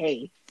face it and say,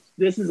 hey,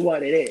 this is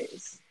what it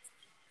is.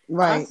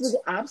 Right.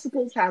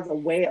 Obstacles has a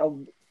way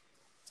of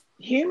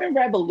Human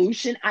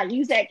revolution, I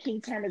use that key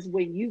term is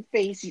when you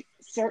face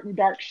certain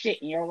dark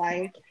shit in your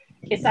life.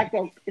 It's like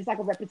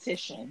a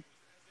repetition.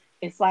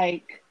 It's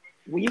like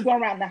when you go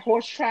around the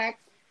horse track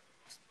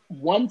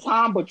one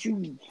time, but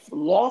you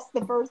lost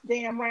the first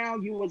damn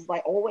round, you was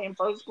like all the way in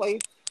first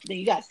place, then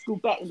you got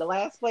scooped back in the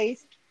last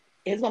place.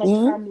 It's gonna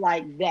Mm-hmm. come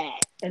like that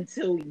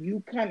until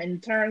you come in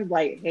terms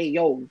like, hey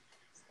yo,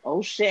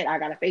 oh shit, I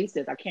gotta face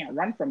this. I can't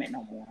run from it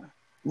no more.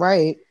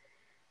 Right.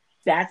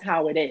 That's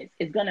how it is.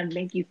 It's gonna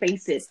make you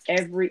face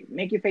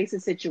a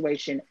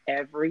situation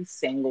every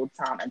single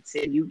time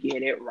until you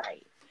get it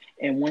right.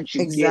 And once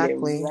you get it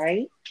Exactly.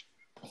 right,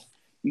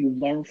 you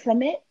learn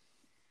from it.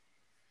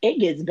 It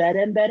gets better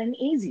and better and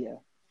easier.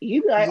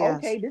 You be like, Yes.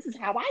 okay, this is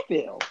how I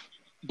feel,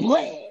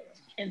 blah,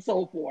 and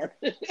so forth.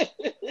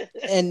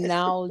 And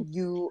now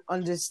you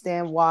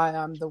understand why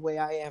I'm the way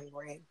I am,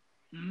 Ray.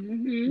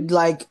 Mm-hmm.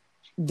 Like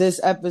this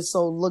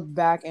episode, look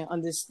back and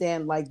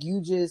understand. Like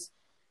you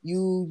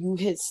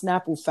hit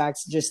Snapple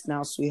facts just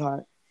now,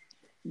 sweetheart.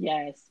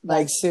 Yes,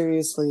 Like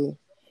seriously.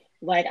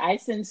 like I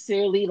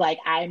sincerely, like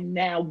I'm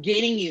now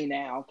getting you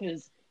now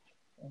because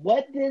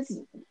what this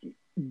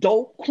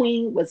dope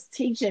queen was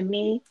teaching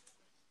me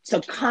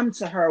to come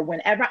to her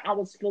whenever I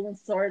was feeling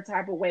sorry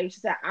type of way. She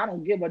said, I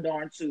don't give a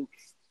darn to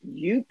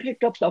you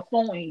pick up the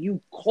phone and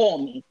you call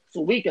me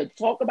so we could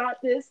talk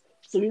about this.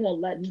 So we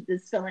won't let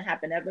this feeling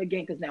happen ever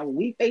again. Because now when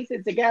we face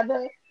it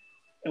together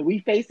and we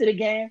face it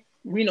again,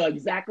 we know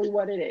exactly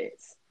what it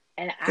is.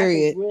 And I could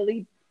Period.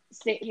 really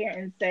sit here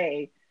and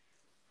say,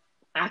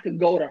 I could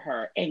go to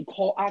her and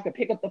call, I could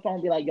pick up the phone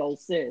and be like, yo,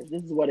 sis,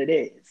 this is what it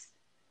is.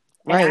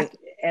 And I Right.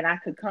 and I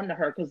could come to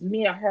her because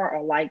me and her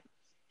are like,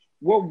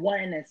 we're one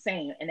and the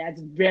same, and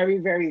that's very,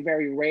 very,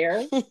 very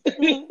rare.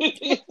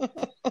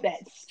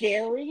 That's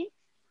scary,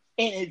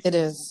 and It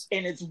is.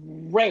 it's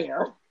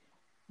rare,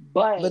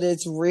 But but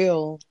it's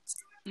real.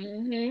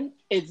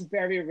 it's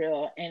very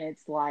real, and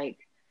it's like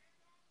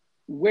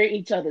we're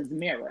each other's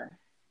mirror.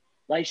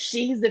 Like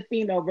she's the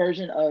female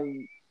version of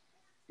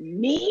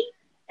me,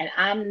 and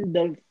I'm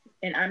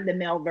the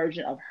male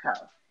version of her.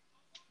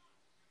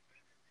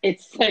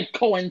 It's like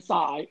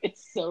coincide.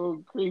 It's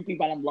so creepy,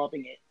 but I'm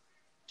loving it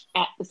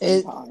at the same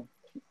It time.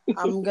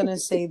 I'm gonna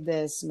say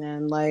this,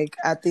 man. Like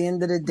at the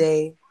end of the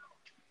day,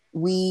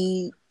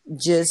 we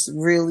just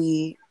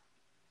really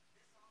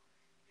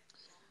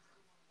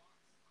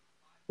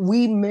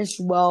we mesh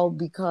well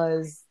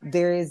because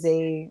there is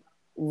a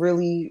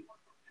really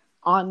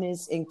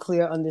honest and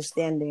clear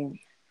understanding.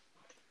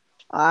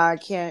 I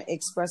can't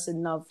express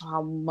enough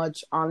how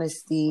much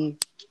honesty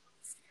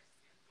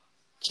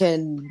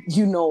can,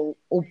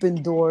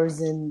 open doors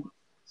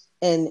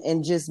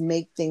and just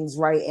make things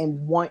right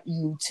and want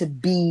you to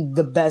be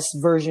the best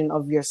version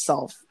of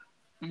yourself.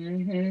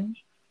 Mm-hmm.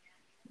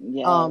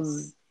 Um,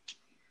 Yes.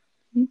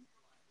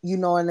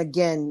 and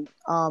again,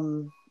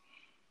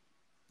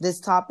 this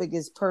topic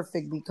is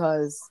perfect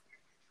because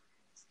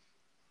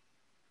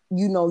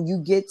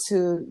you get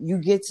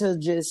to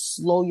just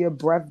slow your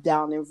breath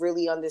down and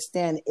really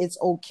understand it's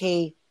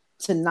okay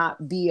to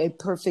not be a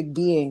perfect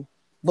being.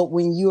 But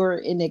when you're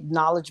in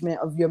acknowledgement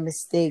of your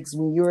mistakes,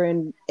 when you're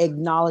in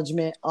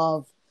acknowledgement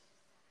of,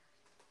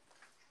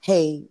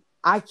 hey,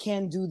 I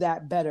can do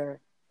that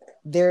better,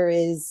 there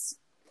is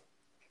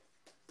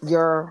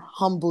your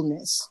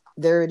humbleness.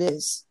 There it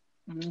is.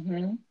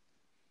 Mm-hmm.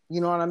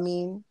 You know what I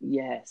mean?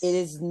 Yes. It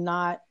is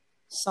not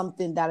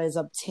something that is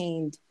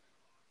obtained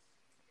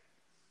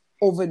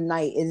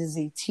overnight. It is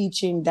a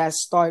teaching that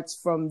starts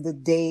from the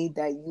day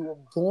that you were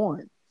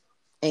born,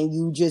 and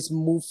you just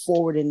move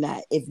forward in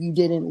that. If you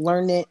didn't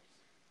learn it,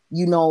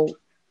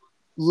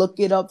 look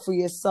it up for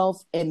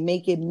yourself and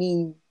make it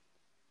mean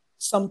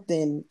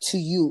something to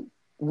you.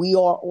 We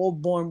are all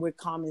born with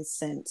common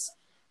sense.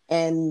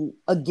 And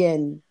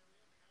again,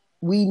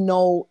 we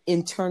know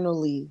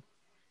internally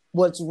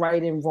what's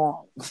right and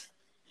wrong.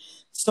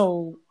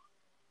 So,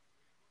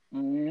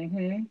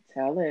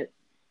 Tell it.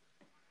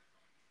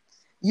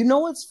 you know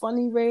what's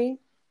funny, Ray?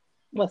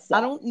 What's I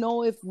up? don't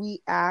know if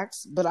we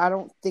asked, but I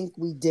don't think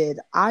we did.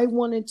 I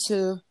wanted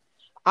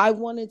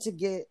to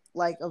get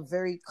like a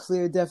very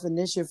clear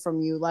definition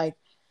from you. Like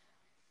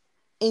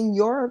in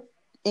your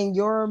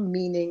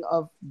meaning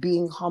of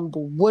being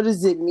humble, what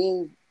does it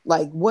mean?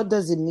 Like what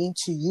does it mean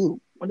to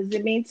you? What does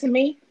it mean to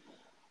me?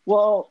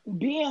 Well,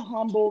 being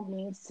humble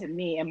means to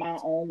me, in my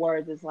own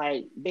words, is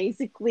like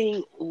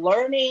basically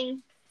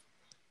learning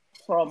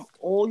from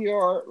all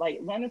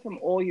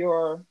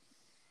your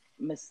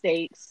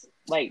mistakes,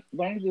 like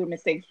learning your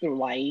mistakes through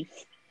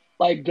life,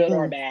 like good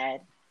or Mm,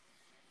 bad.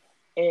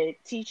 It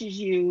teaches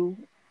you,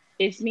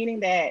 it's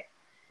meaning that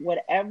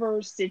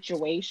whatever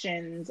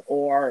situations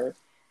or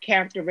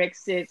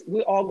characteristics,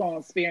 we're all going to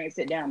experience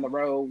it down the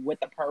road with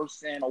the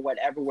person or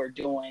whatever we're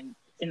doing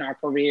in our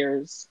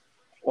careers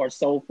or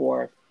so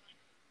forth.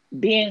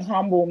 Being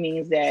humble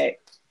means that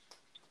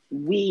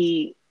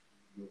we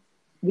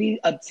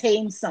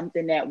obtain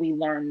something that we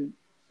learn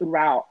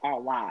throughout our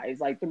lives,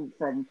 like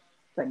from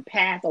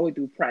past all the way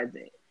through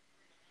present.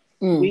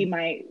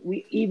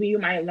 You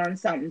might learn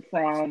something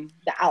from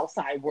the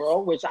outside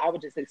world, which I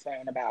was just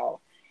explaining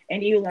about,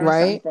 and you learn something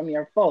Right? from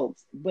your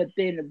folks. But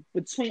then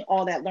between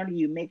all that learning,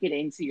 you make it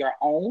into your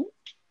own,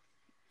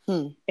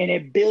 Hmm. and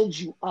it builds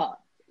you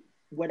up.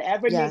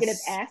 Whatever negative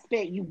Yes.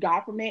 aspect you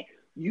got from it,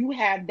 you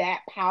have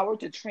that power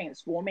to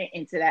transform it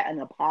into that in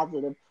a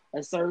positive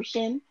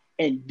assertion,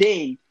 and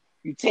then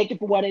you take it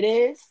for what it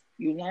is.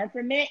 You learn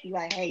from it. You're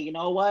like, hey, you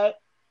know what?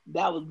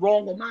 That was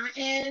wrong on my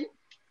end.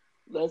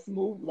 Let's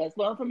move. Let's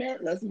learn from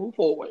it. Let's move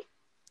forward.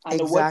 I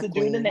know what to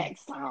do the Exactly.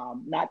 next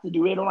time, not to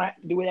do it or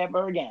do it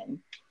ever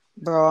again.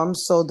 Bro, I'm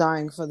so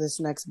dying for this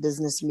next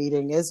business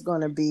meeting. It's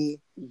going to be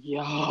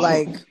Yo.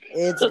 like,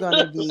 it's going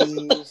to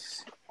be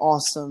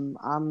awesome.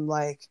 I'm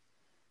like,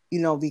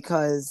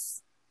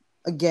 because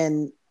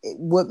again,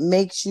 what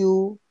makes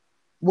you,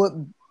 what,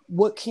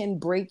 what can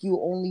break you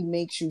only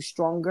makes you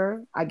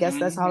stronger. I guess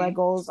that's how that Mm-hmm.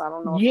 goes. I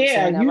don't know if I'm Yeah,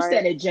 saying that you right.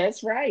 said it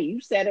just right. You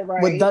said it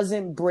What right.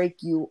 doesn't break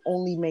you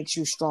only makes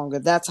you stronger.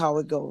 That's how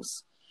it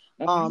goes.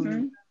 Mm-hmm.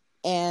 Um,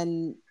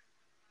 and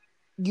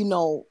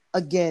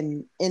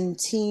again, in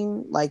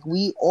team, like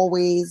we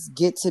always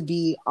get to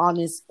be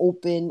honest,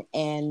 open,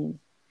 and,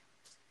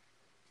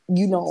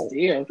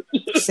 Sincere.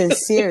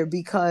 sincere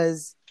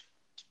because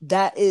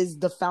that is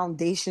the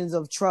foundations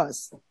of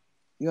trust.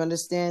 You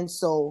understand?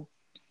 So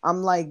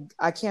I'm like,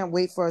 I can't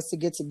wait for us to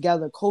get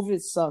together. COVID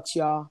sucks,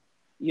 y'all.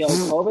 Yo,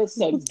 COVID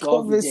sucks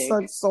doggy COVID dick.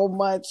 sucks so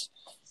much.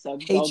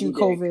 Sucks Hate you,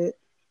 doggy dick. COVID.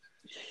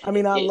 I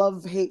mean, I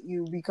love hate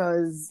you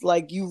because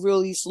like you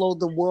really slowed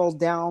the world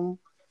down,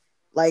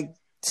 like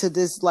to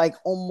this like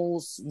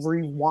almost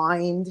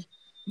rewind type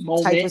of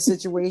Moment.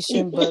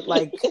 situation. But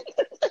like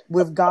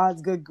with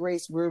God's good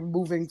grace, we're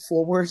moving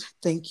forward.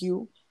 Thank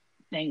you.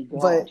 Thank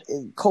But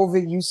God.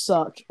 COVID, you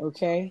suck.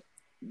 Okay.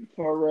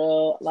 For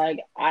real. Like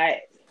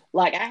I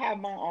have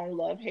my own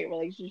love hate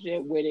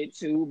relationship with it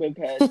too,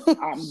 because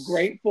I'm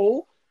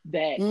grateful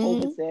that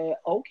COVID Mm-hmm. said,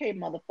 okay,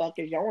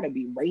 motherfuckers, y'all want to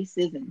be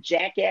racist and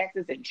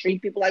jackasses and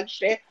treat people like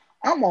shit.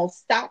 I'm gonna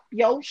stop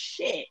your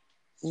shit,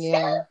 sir.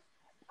 Yeah.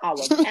 I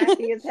was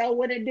happy as hell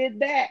when it did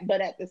that,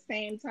 but at the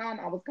same time,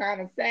 I was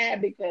kind of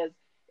sad because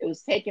it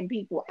was taking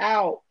people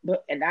out.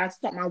 And that's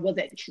something I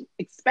wasn't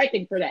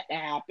expecting for that to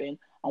happen.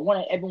 I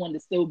wanted everyone to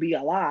still be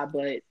alive,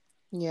 but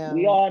we Yeah.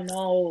 all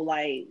know,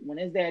 like, when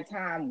it's that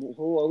time,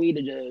 who are we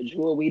to judge?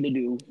 Who are we to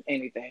do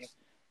anything?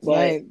 But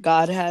Right.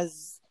 God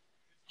has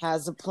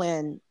a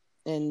plan,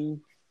 and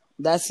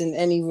that's in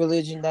any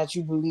religion that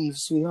you believe,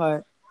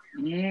 sweetheart.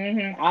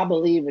 I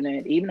believe in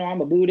it. Even though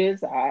I'm a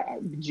Buddhist, God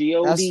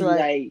That's be right.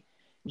 like,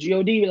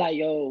 God be like,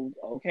 yo,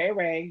 okay,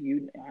 Ray,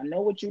 I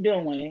know what you're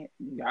doing.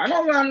 I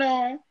know what I'm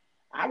doing.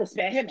 I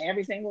respect him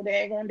every single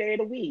day, one day of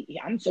the week.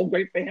 I'm so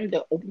grateful for him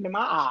to open my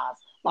eyes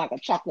like a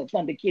chocolate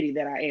thunder kitty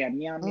that I am.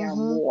 Meow meow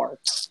Mm-hmm. more.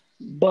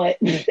 But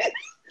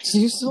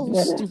You so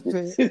but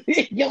stupid.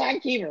 yo, I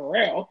keep it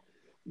real.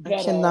 I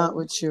But cannot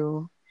with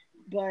you.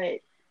 but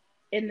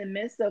in the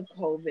midst of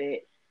COVID,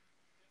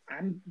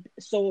 I'm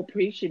so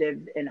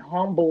appreciative and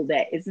humble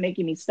that it's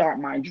making me start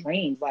my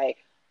dreams. Like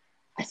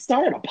I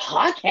started a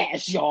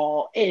podcast,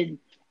 y'all, and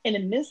in the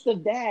midst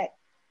of that,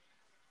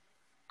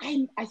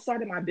 I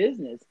started my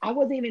business. I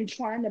wasn't even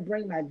trying to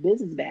bring my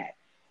business back.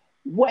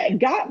 What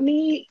got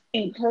me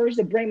encouraged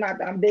to bring my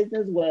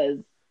business was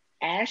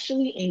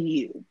Ashley and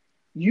you.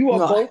 You are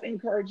No. both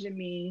encouraging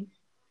me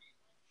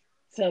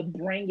to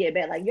bring it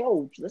back. Like,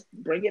 yo, let's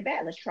bring it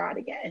back. Let's try it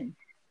again.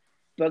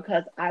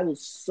 Because I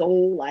was so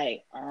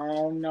like, I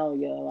don't know,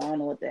 yo, I don't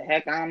know what the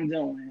heck I'm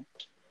doing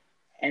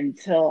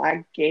until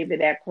I gave it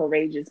that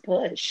courageous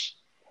push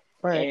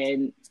Right.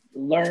 and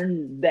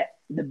learned that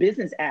the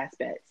business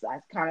aspects. I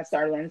kind of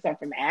started learning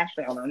something from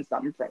Ashley.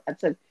 I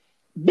took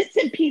bits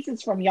and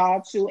pieces from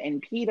y'all too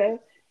and Peter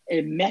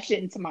and mesh it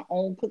into my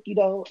own cookie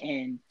dough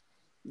and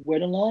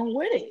went along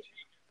with it.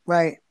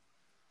 Right.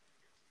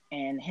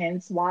 And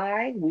hence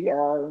why we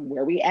are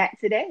where we at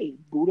today.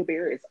 Buddha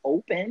Bear is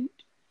opened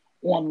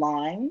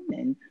online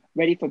and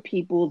ready for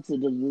people to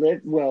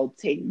deliver, well,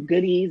 take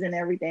goodies and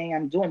everything.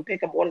 I'm doing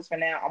pickup orders for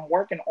now. I'm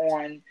working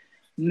on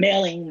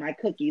mailing my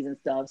cookies and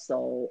stuff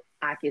so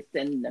I can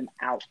send them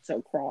out to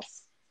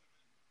across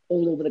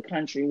all over the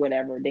country,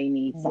 whatever they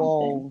need something.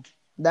 Whoa.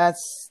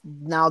 That's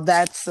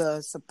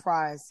a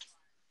surprise.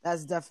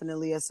 That's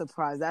definitely a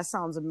surprise. That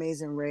sounds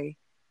amazing, Ray.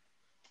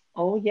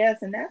 Oh yes,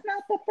 and that's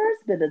not the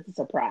first bit of the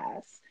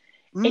surprise.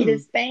 It Mm.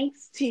 is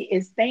thanks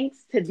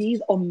to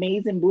these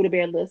amazing Buddha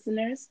Bear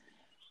listeners.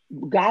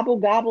 Gobble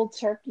Gobble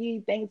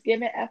Turkey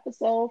Thanksgiving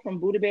episode from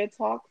Buddha Bear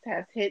Talks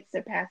has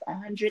surpassed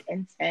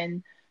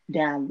 110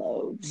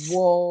 downloads.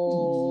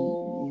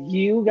 Whoa.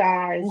 You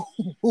guys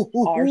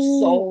are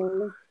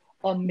so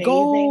amazing.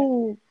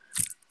 Go.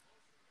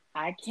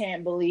 I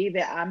can't believe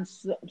it. I'm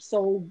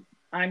so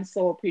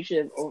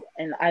appreciative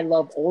and I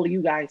love all of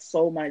you guys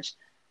so much.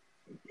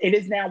 It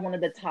is now one of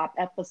the top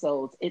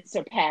episodes. It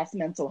surpassed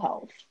mental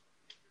health.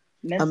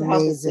 Mental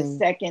health is the Amazing.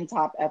 second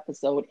top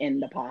episode in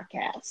the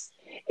podcast.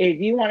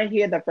 If you want to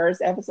hear the first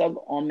episode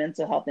on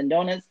mental health and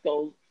donuts,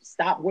 go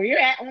stop where you're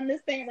at on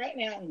this thing right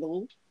now and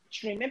go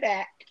stream it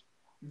back.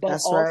 But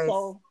That's right.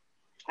 also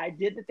I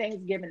did the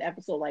Thanksgiving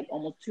episode like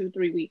almost 2,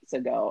 3 weeks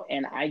ago,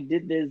 and I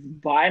did this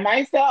by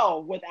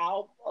myself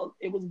without.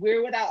 It was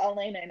weird without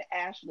Elena and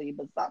Ashley,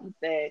 but something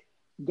said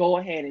go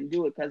ahead and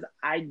do it because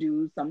I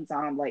do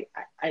sometimes. Like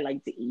I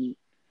like to eat.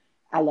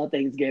 I love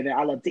Thanksgiving.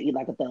 I love to eat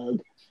like a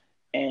thug,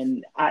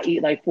 and I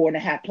eat like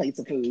 4.5 plates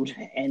of food,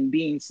 and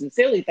being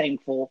sincerely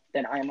thankful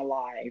that I am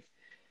alive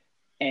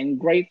and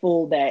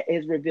grateful that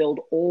it's revealed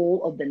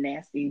all of the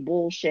nasty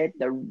bullshit,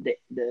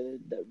 the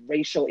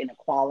racial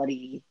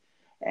inequality,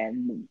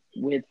 and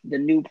with the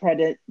new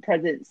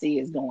presidency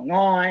is going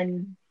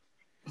on.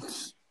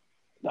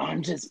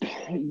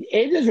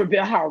 It just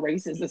revealed how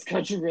racist this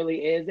country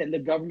really is, and the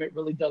government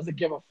really doesn't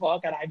give a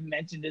fuck. And I've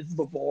mentioned this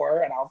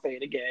before, and I'll say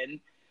it again.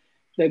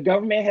 The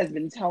government has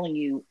been telling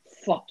you,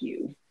 fuck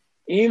you,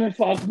 even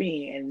fuck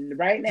me. And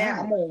right now,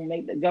 I'm gonna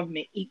make the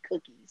government eat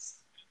cookies.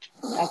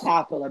 That's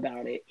how I feel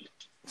about it.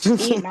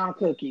 Eat my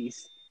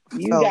cookies.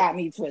 You got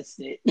me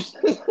twisted.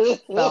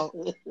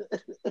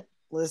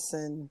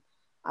 Listen,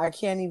 I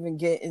can't even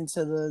get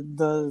into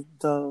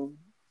the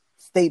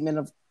statement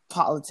of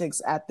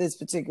politics at this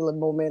particular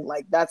moment.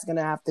 Like that's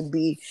gonna have to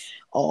be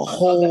a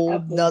whole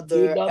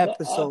nother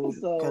episode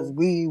because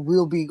we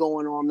will be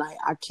going all night.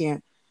 I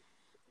can't.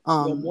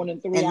 More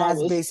than 3 hours.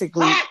 That's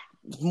basically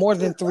more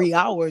than 3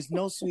 hours.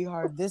 No,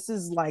 sweetheart, this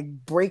is like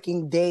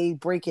breaking day,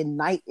 breaking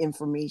night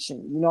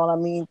information. You know what I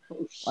mean?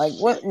 Like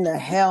what in the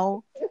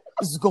hell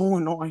is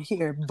going on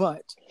here?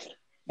 But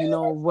you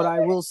know what I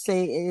will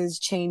say is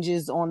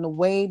changes on the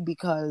way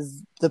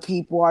because the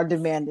people are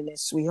demanding it,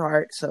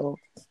 sweetheart. So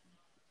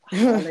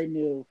all they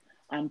knew.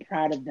 I'm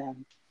proud of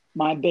them.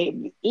 My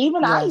baby,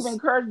 even yes. I was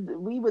encouraging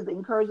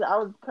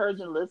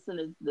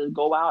listeners to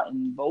go out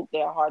and vote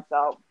their hearts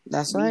out.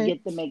 That's right. We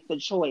get to make the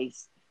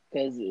choice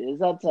because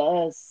it's up to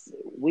us.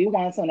 We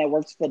want something that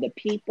works for the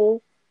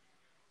people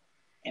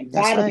and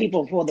by the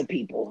people for the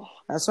people.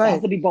 That's right. It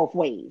has to be both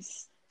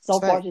ways.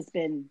 So far, it's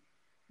been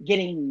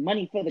getting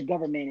money for the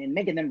government and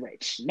making them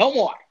rich. No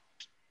more.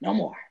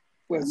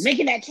 We're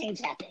making that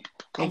change happen.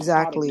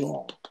 Exactly.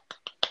 Oh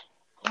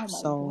my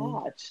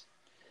gosh.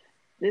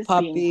 This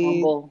puppy, being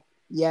humble.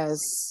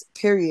 Yes,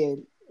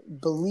 period.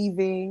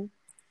 Believing,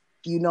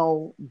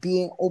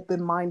 being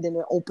open-minded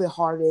and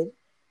open-hearted.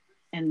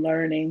 And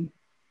learning.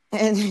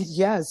 And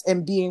yes,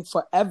 and being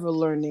forever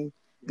learning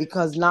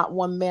because not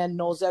one man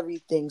knows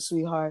everything,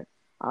 sweetheart.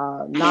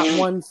 Not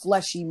one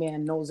fleshy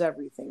man knows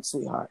everything,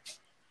 sweetheart.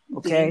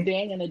 Okay? Ding,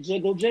 ding, and a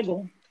jiggle,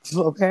 jiggle.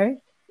 Okay?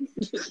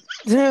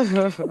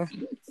 And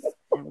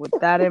with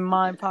that in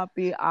mind,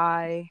 Poppy,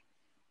 I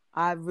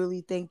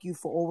really thank you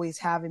for always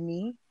having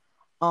me.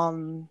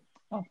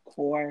 Of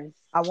course.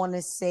 I want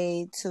to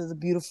say to the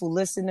beautiful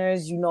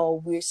listeners,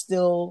 we're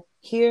still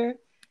here.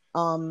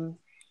 I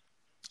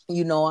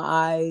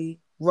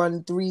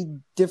run 3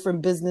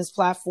 different business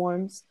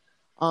platforms.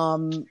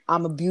 I'm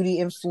a beauty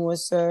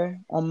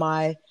influencer on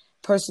my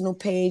personal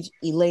page,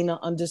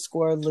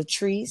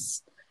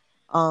 Elena_Latrice.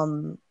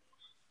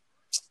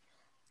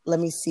 Let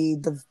me see,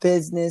 the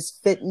business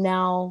Fit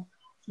Now.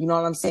 You know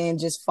what I'm saying?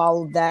 Just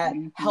follow that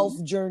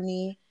health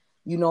journey,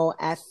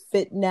 at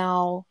Fit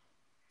Now.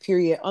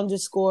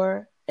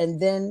 _. And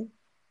then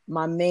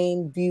my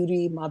main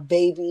beauty, my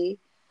baby,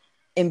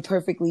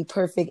 Imperfectly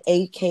Perfect,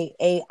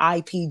 aka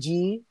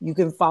IPG. You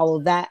can follow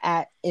that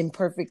at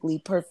Imperfectly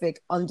Perfect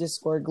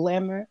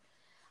 _glamour.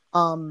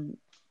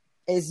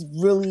 It's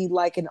really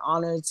like an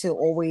honor to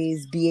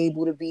always be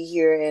able to be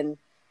here and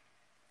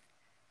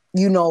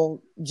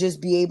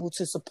just be able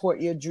to support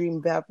your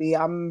dream, Pappy.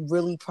 I'm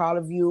really proud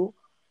of you.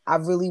 I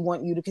really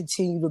want you to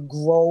continue to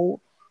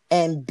grow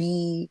and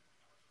be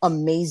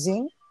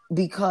amazing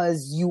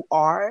because you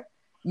are.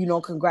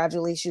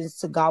 Congratulations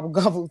to Gobble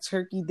Gobble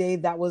Turkey Day.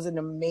 That was an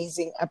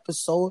amazing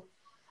episode.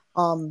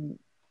 Thank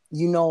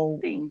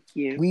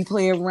you. We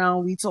play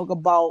around. We talk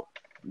about,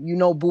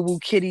 Boo Boo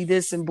Kitty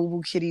this and Boo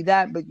Boo Kitty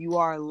that, but you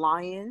are a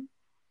lion.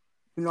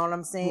 You know what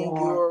I'm saying?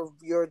 Yeah.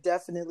 You're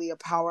definitely a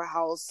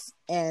powerhouse,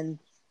 and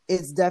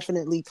it's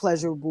definitely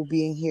pleasurable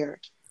being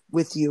here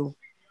with you.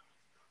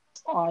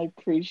 I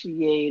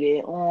appreciate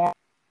it.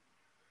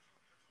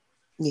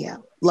 Yeah,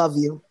 love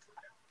you.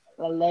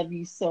 I love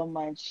you so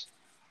much.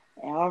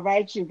 All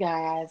right, you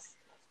guys.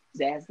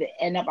 That's the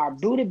end of our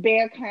Buddha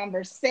Bear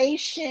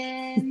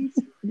conversations.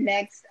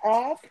 Next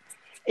up,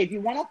 if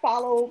you want to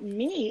follow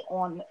me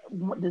on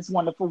this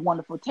wonderful,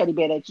 wonderful teddy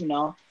bear that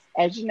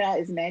as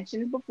is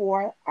mentioned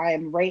before, I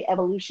am Ray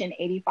Evolution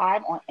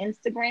 85 on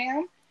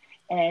Instagram.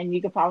 And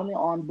you can follow me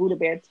on Buddha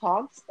Bear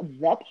Talks,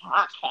 the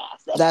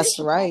podcast. That's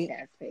right.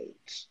 Podcast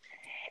page.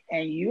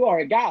 And you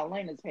already got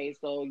Elena's page,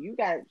 so you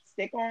got to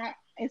stick on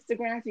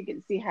Instagram so you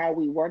can see how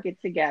we work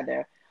it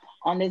together.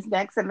 On this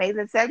next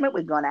amazing segment,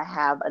 we're going to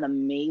have an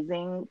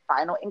amazing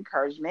final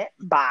encouragement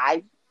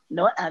by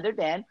no other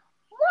than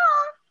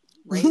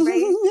Ray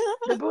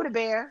the Buddha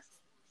Bear.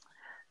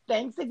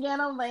 Thanks again,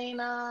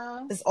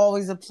 Elena. It's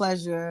always a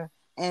pleasure.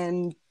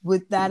 And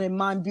with that in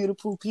mind,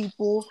 beautiful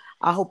people,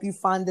 I hope you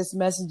find this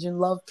message in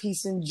love,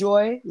 peace, and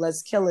joy.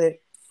 Let's kill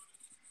it.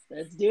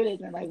 Let's do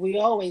this. And like we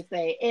always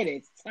say, it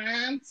is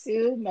time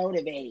to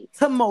motivate.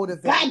 To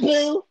motivate. Bye,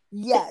 boo.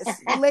 Yes.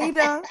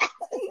 Later.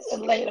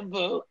 Later,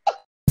 boo.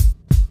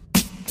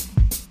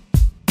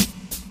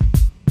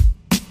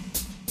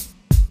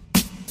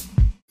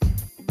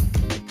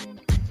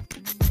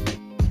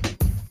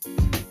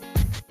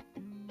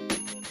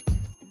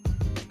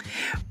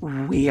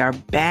 We are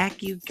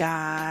back, you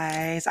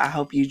guys. I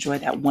hope you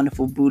enjoyed that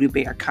wonderful Booty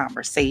Bear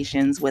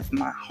conversations with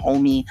my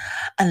homie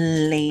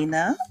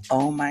Elena.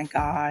 Oh my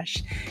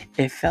gosh.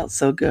 It felt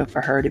so good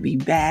for her to be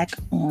back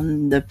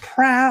on the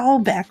prowl,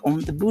 back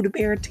on the Booty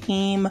Bear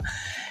team.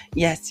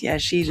 Yes,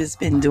 she's just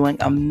been doing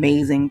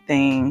amazing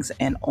things.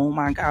 And oh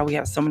my God, we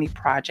have so many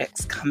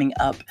projects coming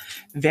up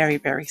very,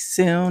 very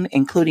soon,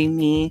 including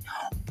me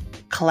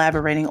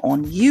collaborating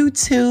on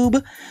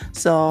YouTube.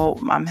 So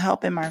I'm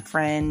helping my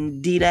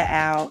friend Dita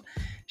out.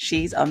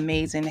 She's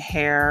amazing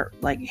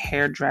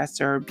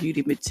hairdresser,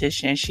 beauty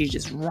beautician. She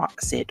just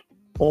rocks it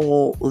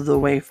all the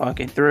way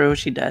fucking through.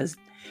 She does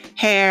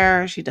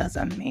hair. She does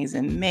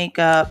amazing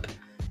makeup.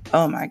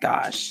 Oh my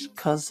gosh.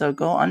 So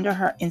go under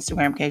her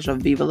Instagram page of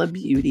Viva La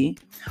Beauty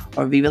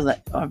or Viva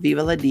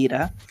La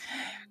Dita,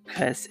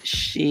 because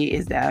she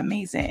is that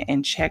amazing.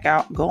 And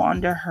go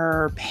under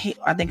her page,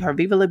 I think her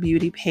Viva La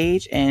Beauty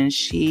page, and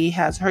she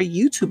has her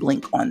YouTube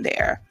link on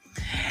there.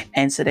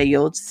 And so that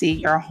you'll see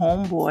your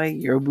homeboy,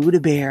 your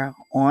Buddha Bear,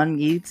 on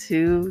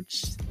YouTube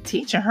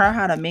teaching her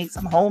how to make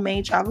some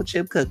homemade chocolate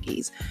chip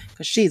cookies,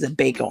 because she's a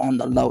baker on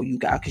the low, you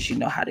guys, because you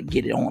know how to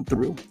get it on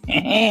through.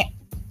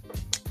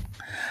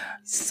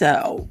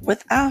 So,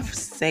 without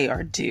say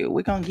or do,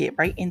 we're going to get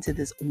right into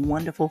this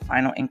wonderful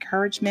final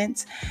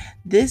encouragement.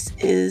 This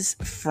is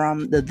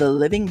from the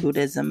Living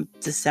Buddhism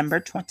December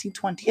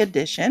 2020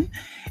 edition,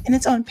 and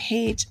it's on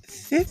page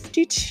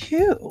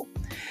 52.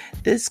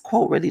 This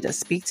quote really does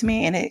speak to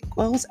me, and it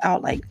goes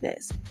out like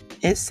this.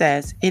 It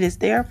says, "It is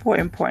therefore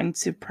important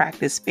to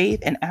practice faith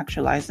and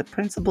actualize the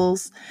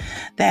principles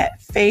that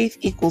faith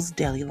equals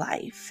daily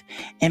life.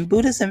 And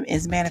Buddhism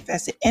is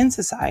manifested in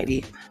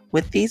society.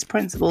 With these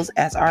principles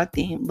as our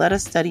theme, let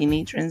us study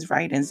Nichiren's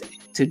writings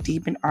to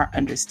deepen our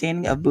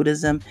understanding of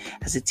Buddhism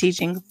as a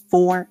teaching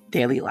for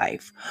daily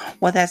life."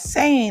 Well, that's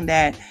saying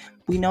that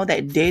we know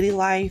that daily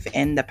life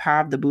and the power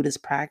of the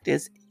Buddhist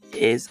practice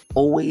is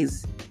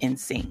always in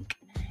sync.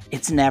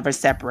 It's never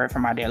separate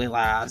from our daily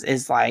lives.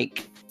 It's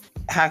like,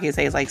 how can you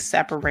say, it's like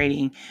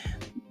separating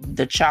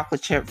the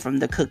chocolate chip from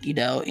the cookie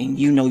dough, and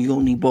you know you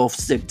only both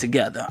stick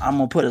together. I'm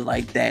gonna put it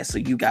like that so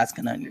you guys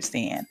can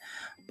understand.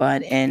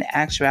 But in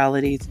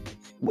actuality,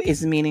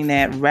 it's meaning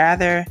that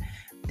rather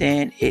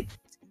than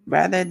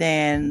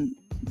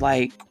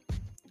like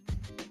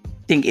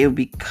think it would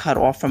be cut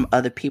off from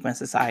other people in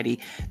society,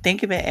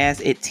 think of it as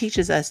it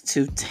teaches us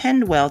to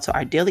tend well to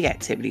our daily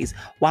activities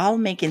while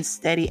making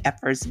steady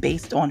efforts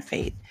based on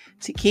faith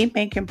to keep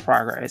making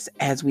progress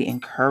as we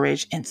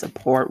encourage and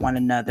support one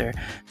another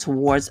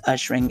towards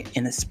ushering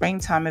in the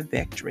springtime of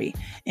victory.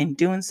 In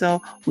doing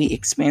so, we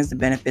experience the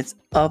benefits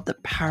of the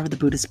power of the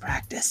Buddhist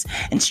practice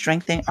and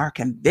strengthen our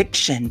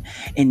conviction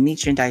in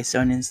Nichiren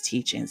Daishonin's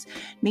teachings.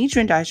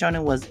 Nichiren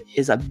Daishonin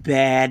is a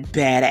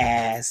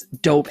badass,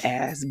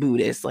 dope-ass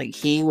Buddhist. Like,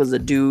 he was a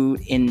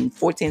dude in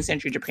 14th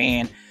century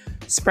Japan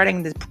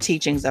spreading the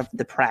teachings of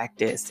the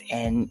practice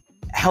and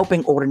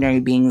helping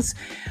ordinary beings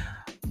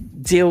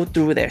deal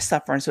through their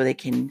suffering so they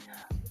can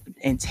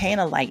attain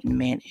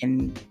enlightenment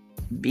and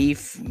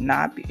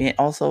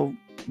also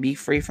be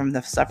free from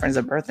the sufferings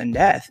of birth and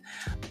death.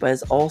 But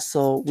it's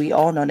also, we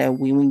all know that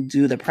when we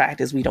do the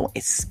practice, we don't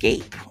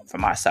escape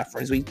from our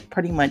sufferings. We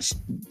pretty much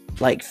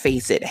like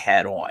face it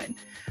head on.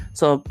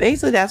 So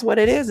basically that's what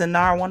it is in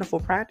our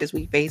wonderful practice.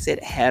 We face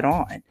it head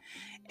on.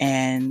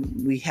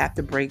 And we have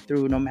to break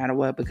through no matter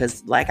what,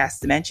 because like I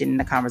mentioned in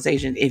the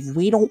conversation, if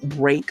we don't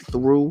break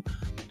through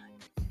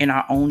in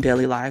our own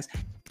daily lives,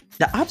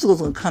 the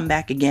obstacles will come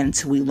back again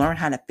until we learn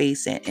how to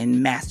face it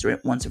and master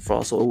it once and for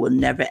all, so it will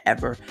never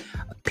ever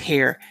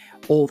appear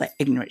all that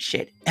ignorant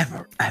shit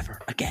ever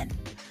again.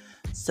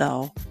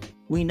 So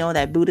we know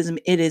that Buddhism,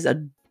 it is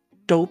a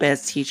dope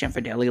ass teaching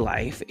for daily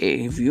life.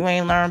 If you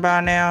ain't learned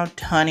by now,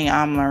 honey,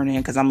 I'm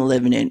learning because I'm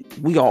living it.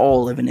 We are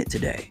all living it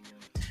today.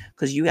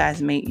 Because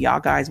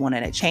y'all guys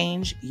wanted a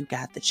change. You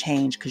got the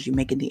change because you're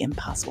making the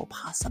impossible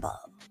possible.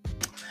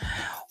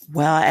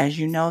 Well, as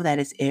you know, that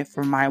is it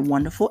for my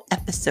wonderful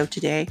episode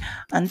today.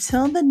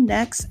 Until the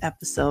next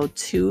episode,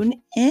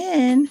 tune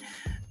in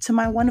to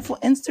my wonderful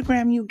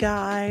Instagram, you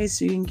guys,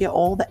 so you can get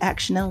all the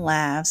action and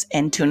laughs,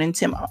 and tune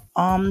into the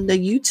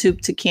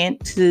YouTube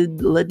to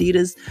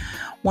Ladita's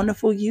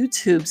wonderful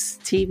YouTube's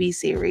TV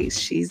series.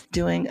 She's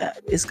doing,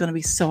 it's going to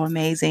be so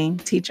amazing.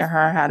 Teaching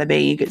her how to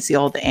bake. You can see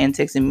all the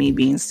antics and me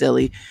being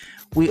silly.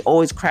 We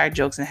always crack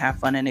jokes and have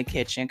fun in the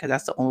kitchen because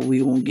that's the only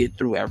way we're going to get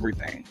through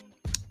everything.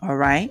 All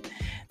right.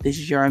 This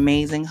is your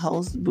amazing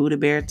host, Buddha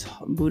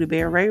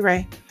Bear Ray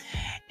Ray.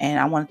 And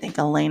I want to thank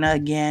Elena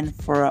again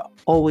for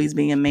always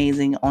being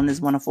amazing on this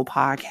wonderful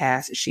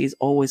podcast. She's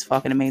always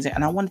fucking amazing.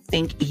 And I want to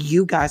thank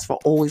you guys for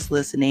always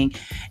listening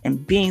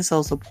and being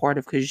so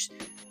supportive, because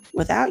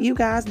Without you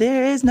guys,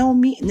 there is no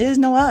me, there's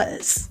no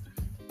us.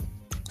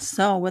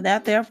 So with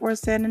that therefore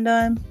said and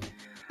done,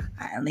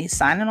 I at least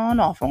signing on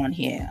off on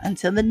here.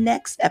 Until the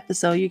next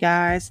episode, you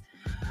guys,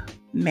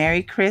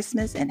 Merry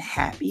Christmas and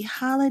Happy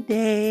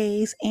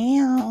Holidays.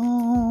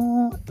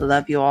 And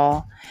love you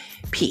all.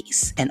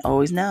 Peace. And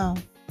always know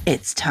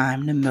it's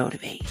time to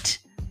motivate.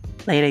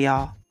 Later,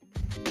 y'all.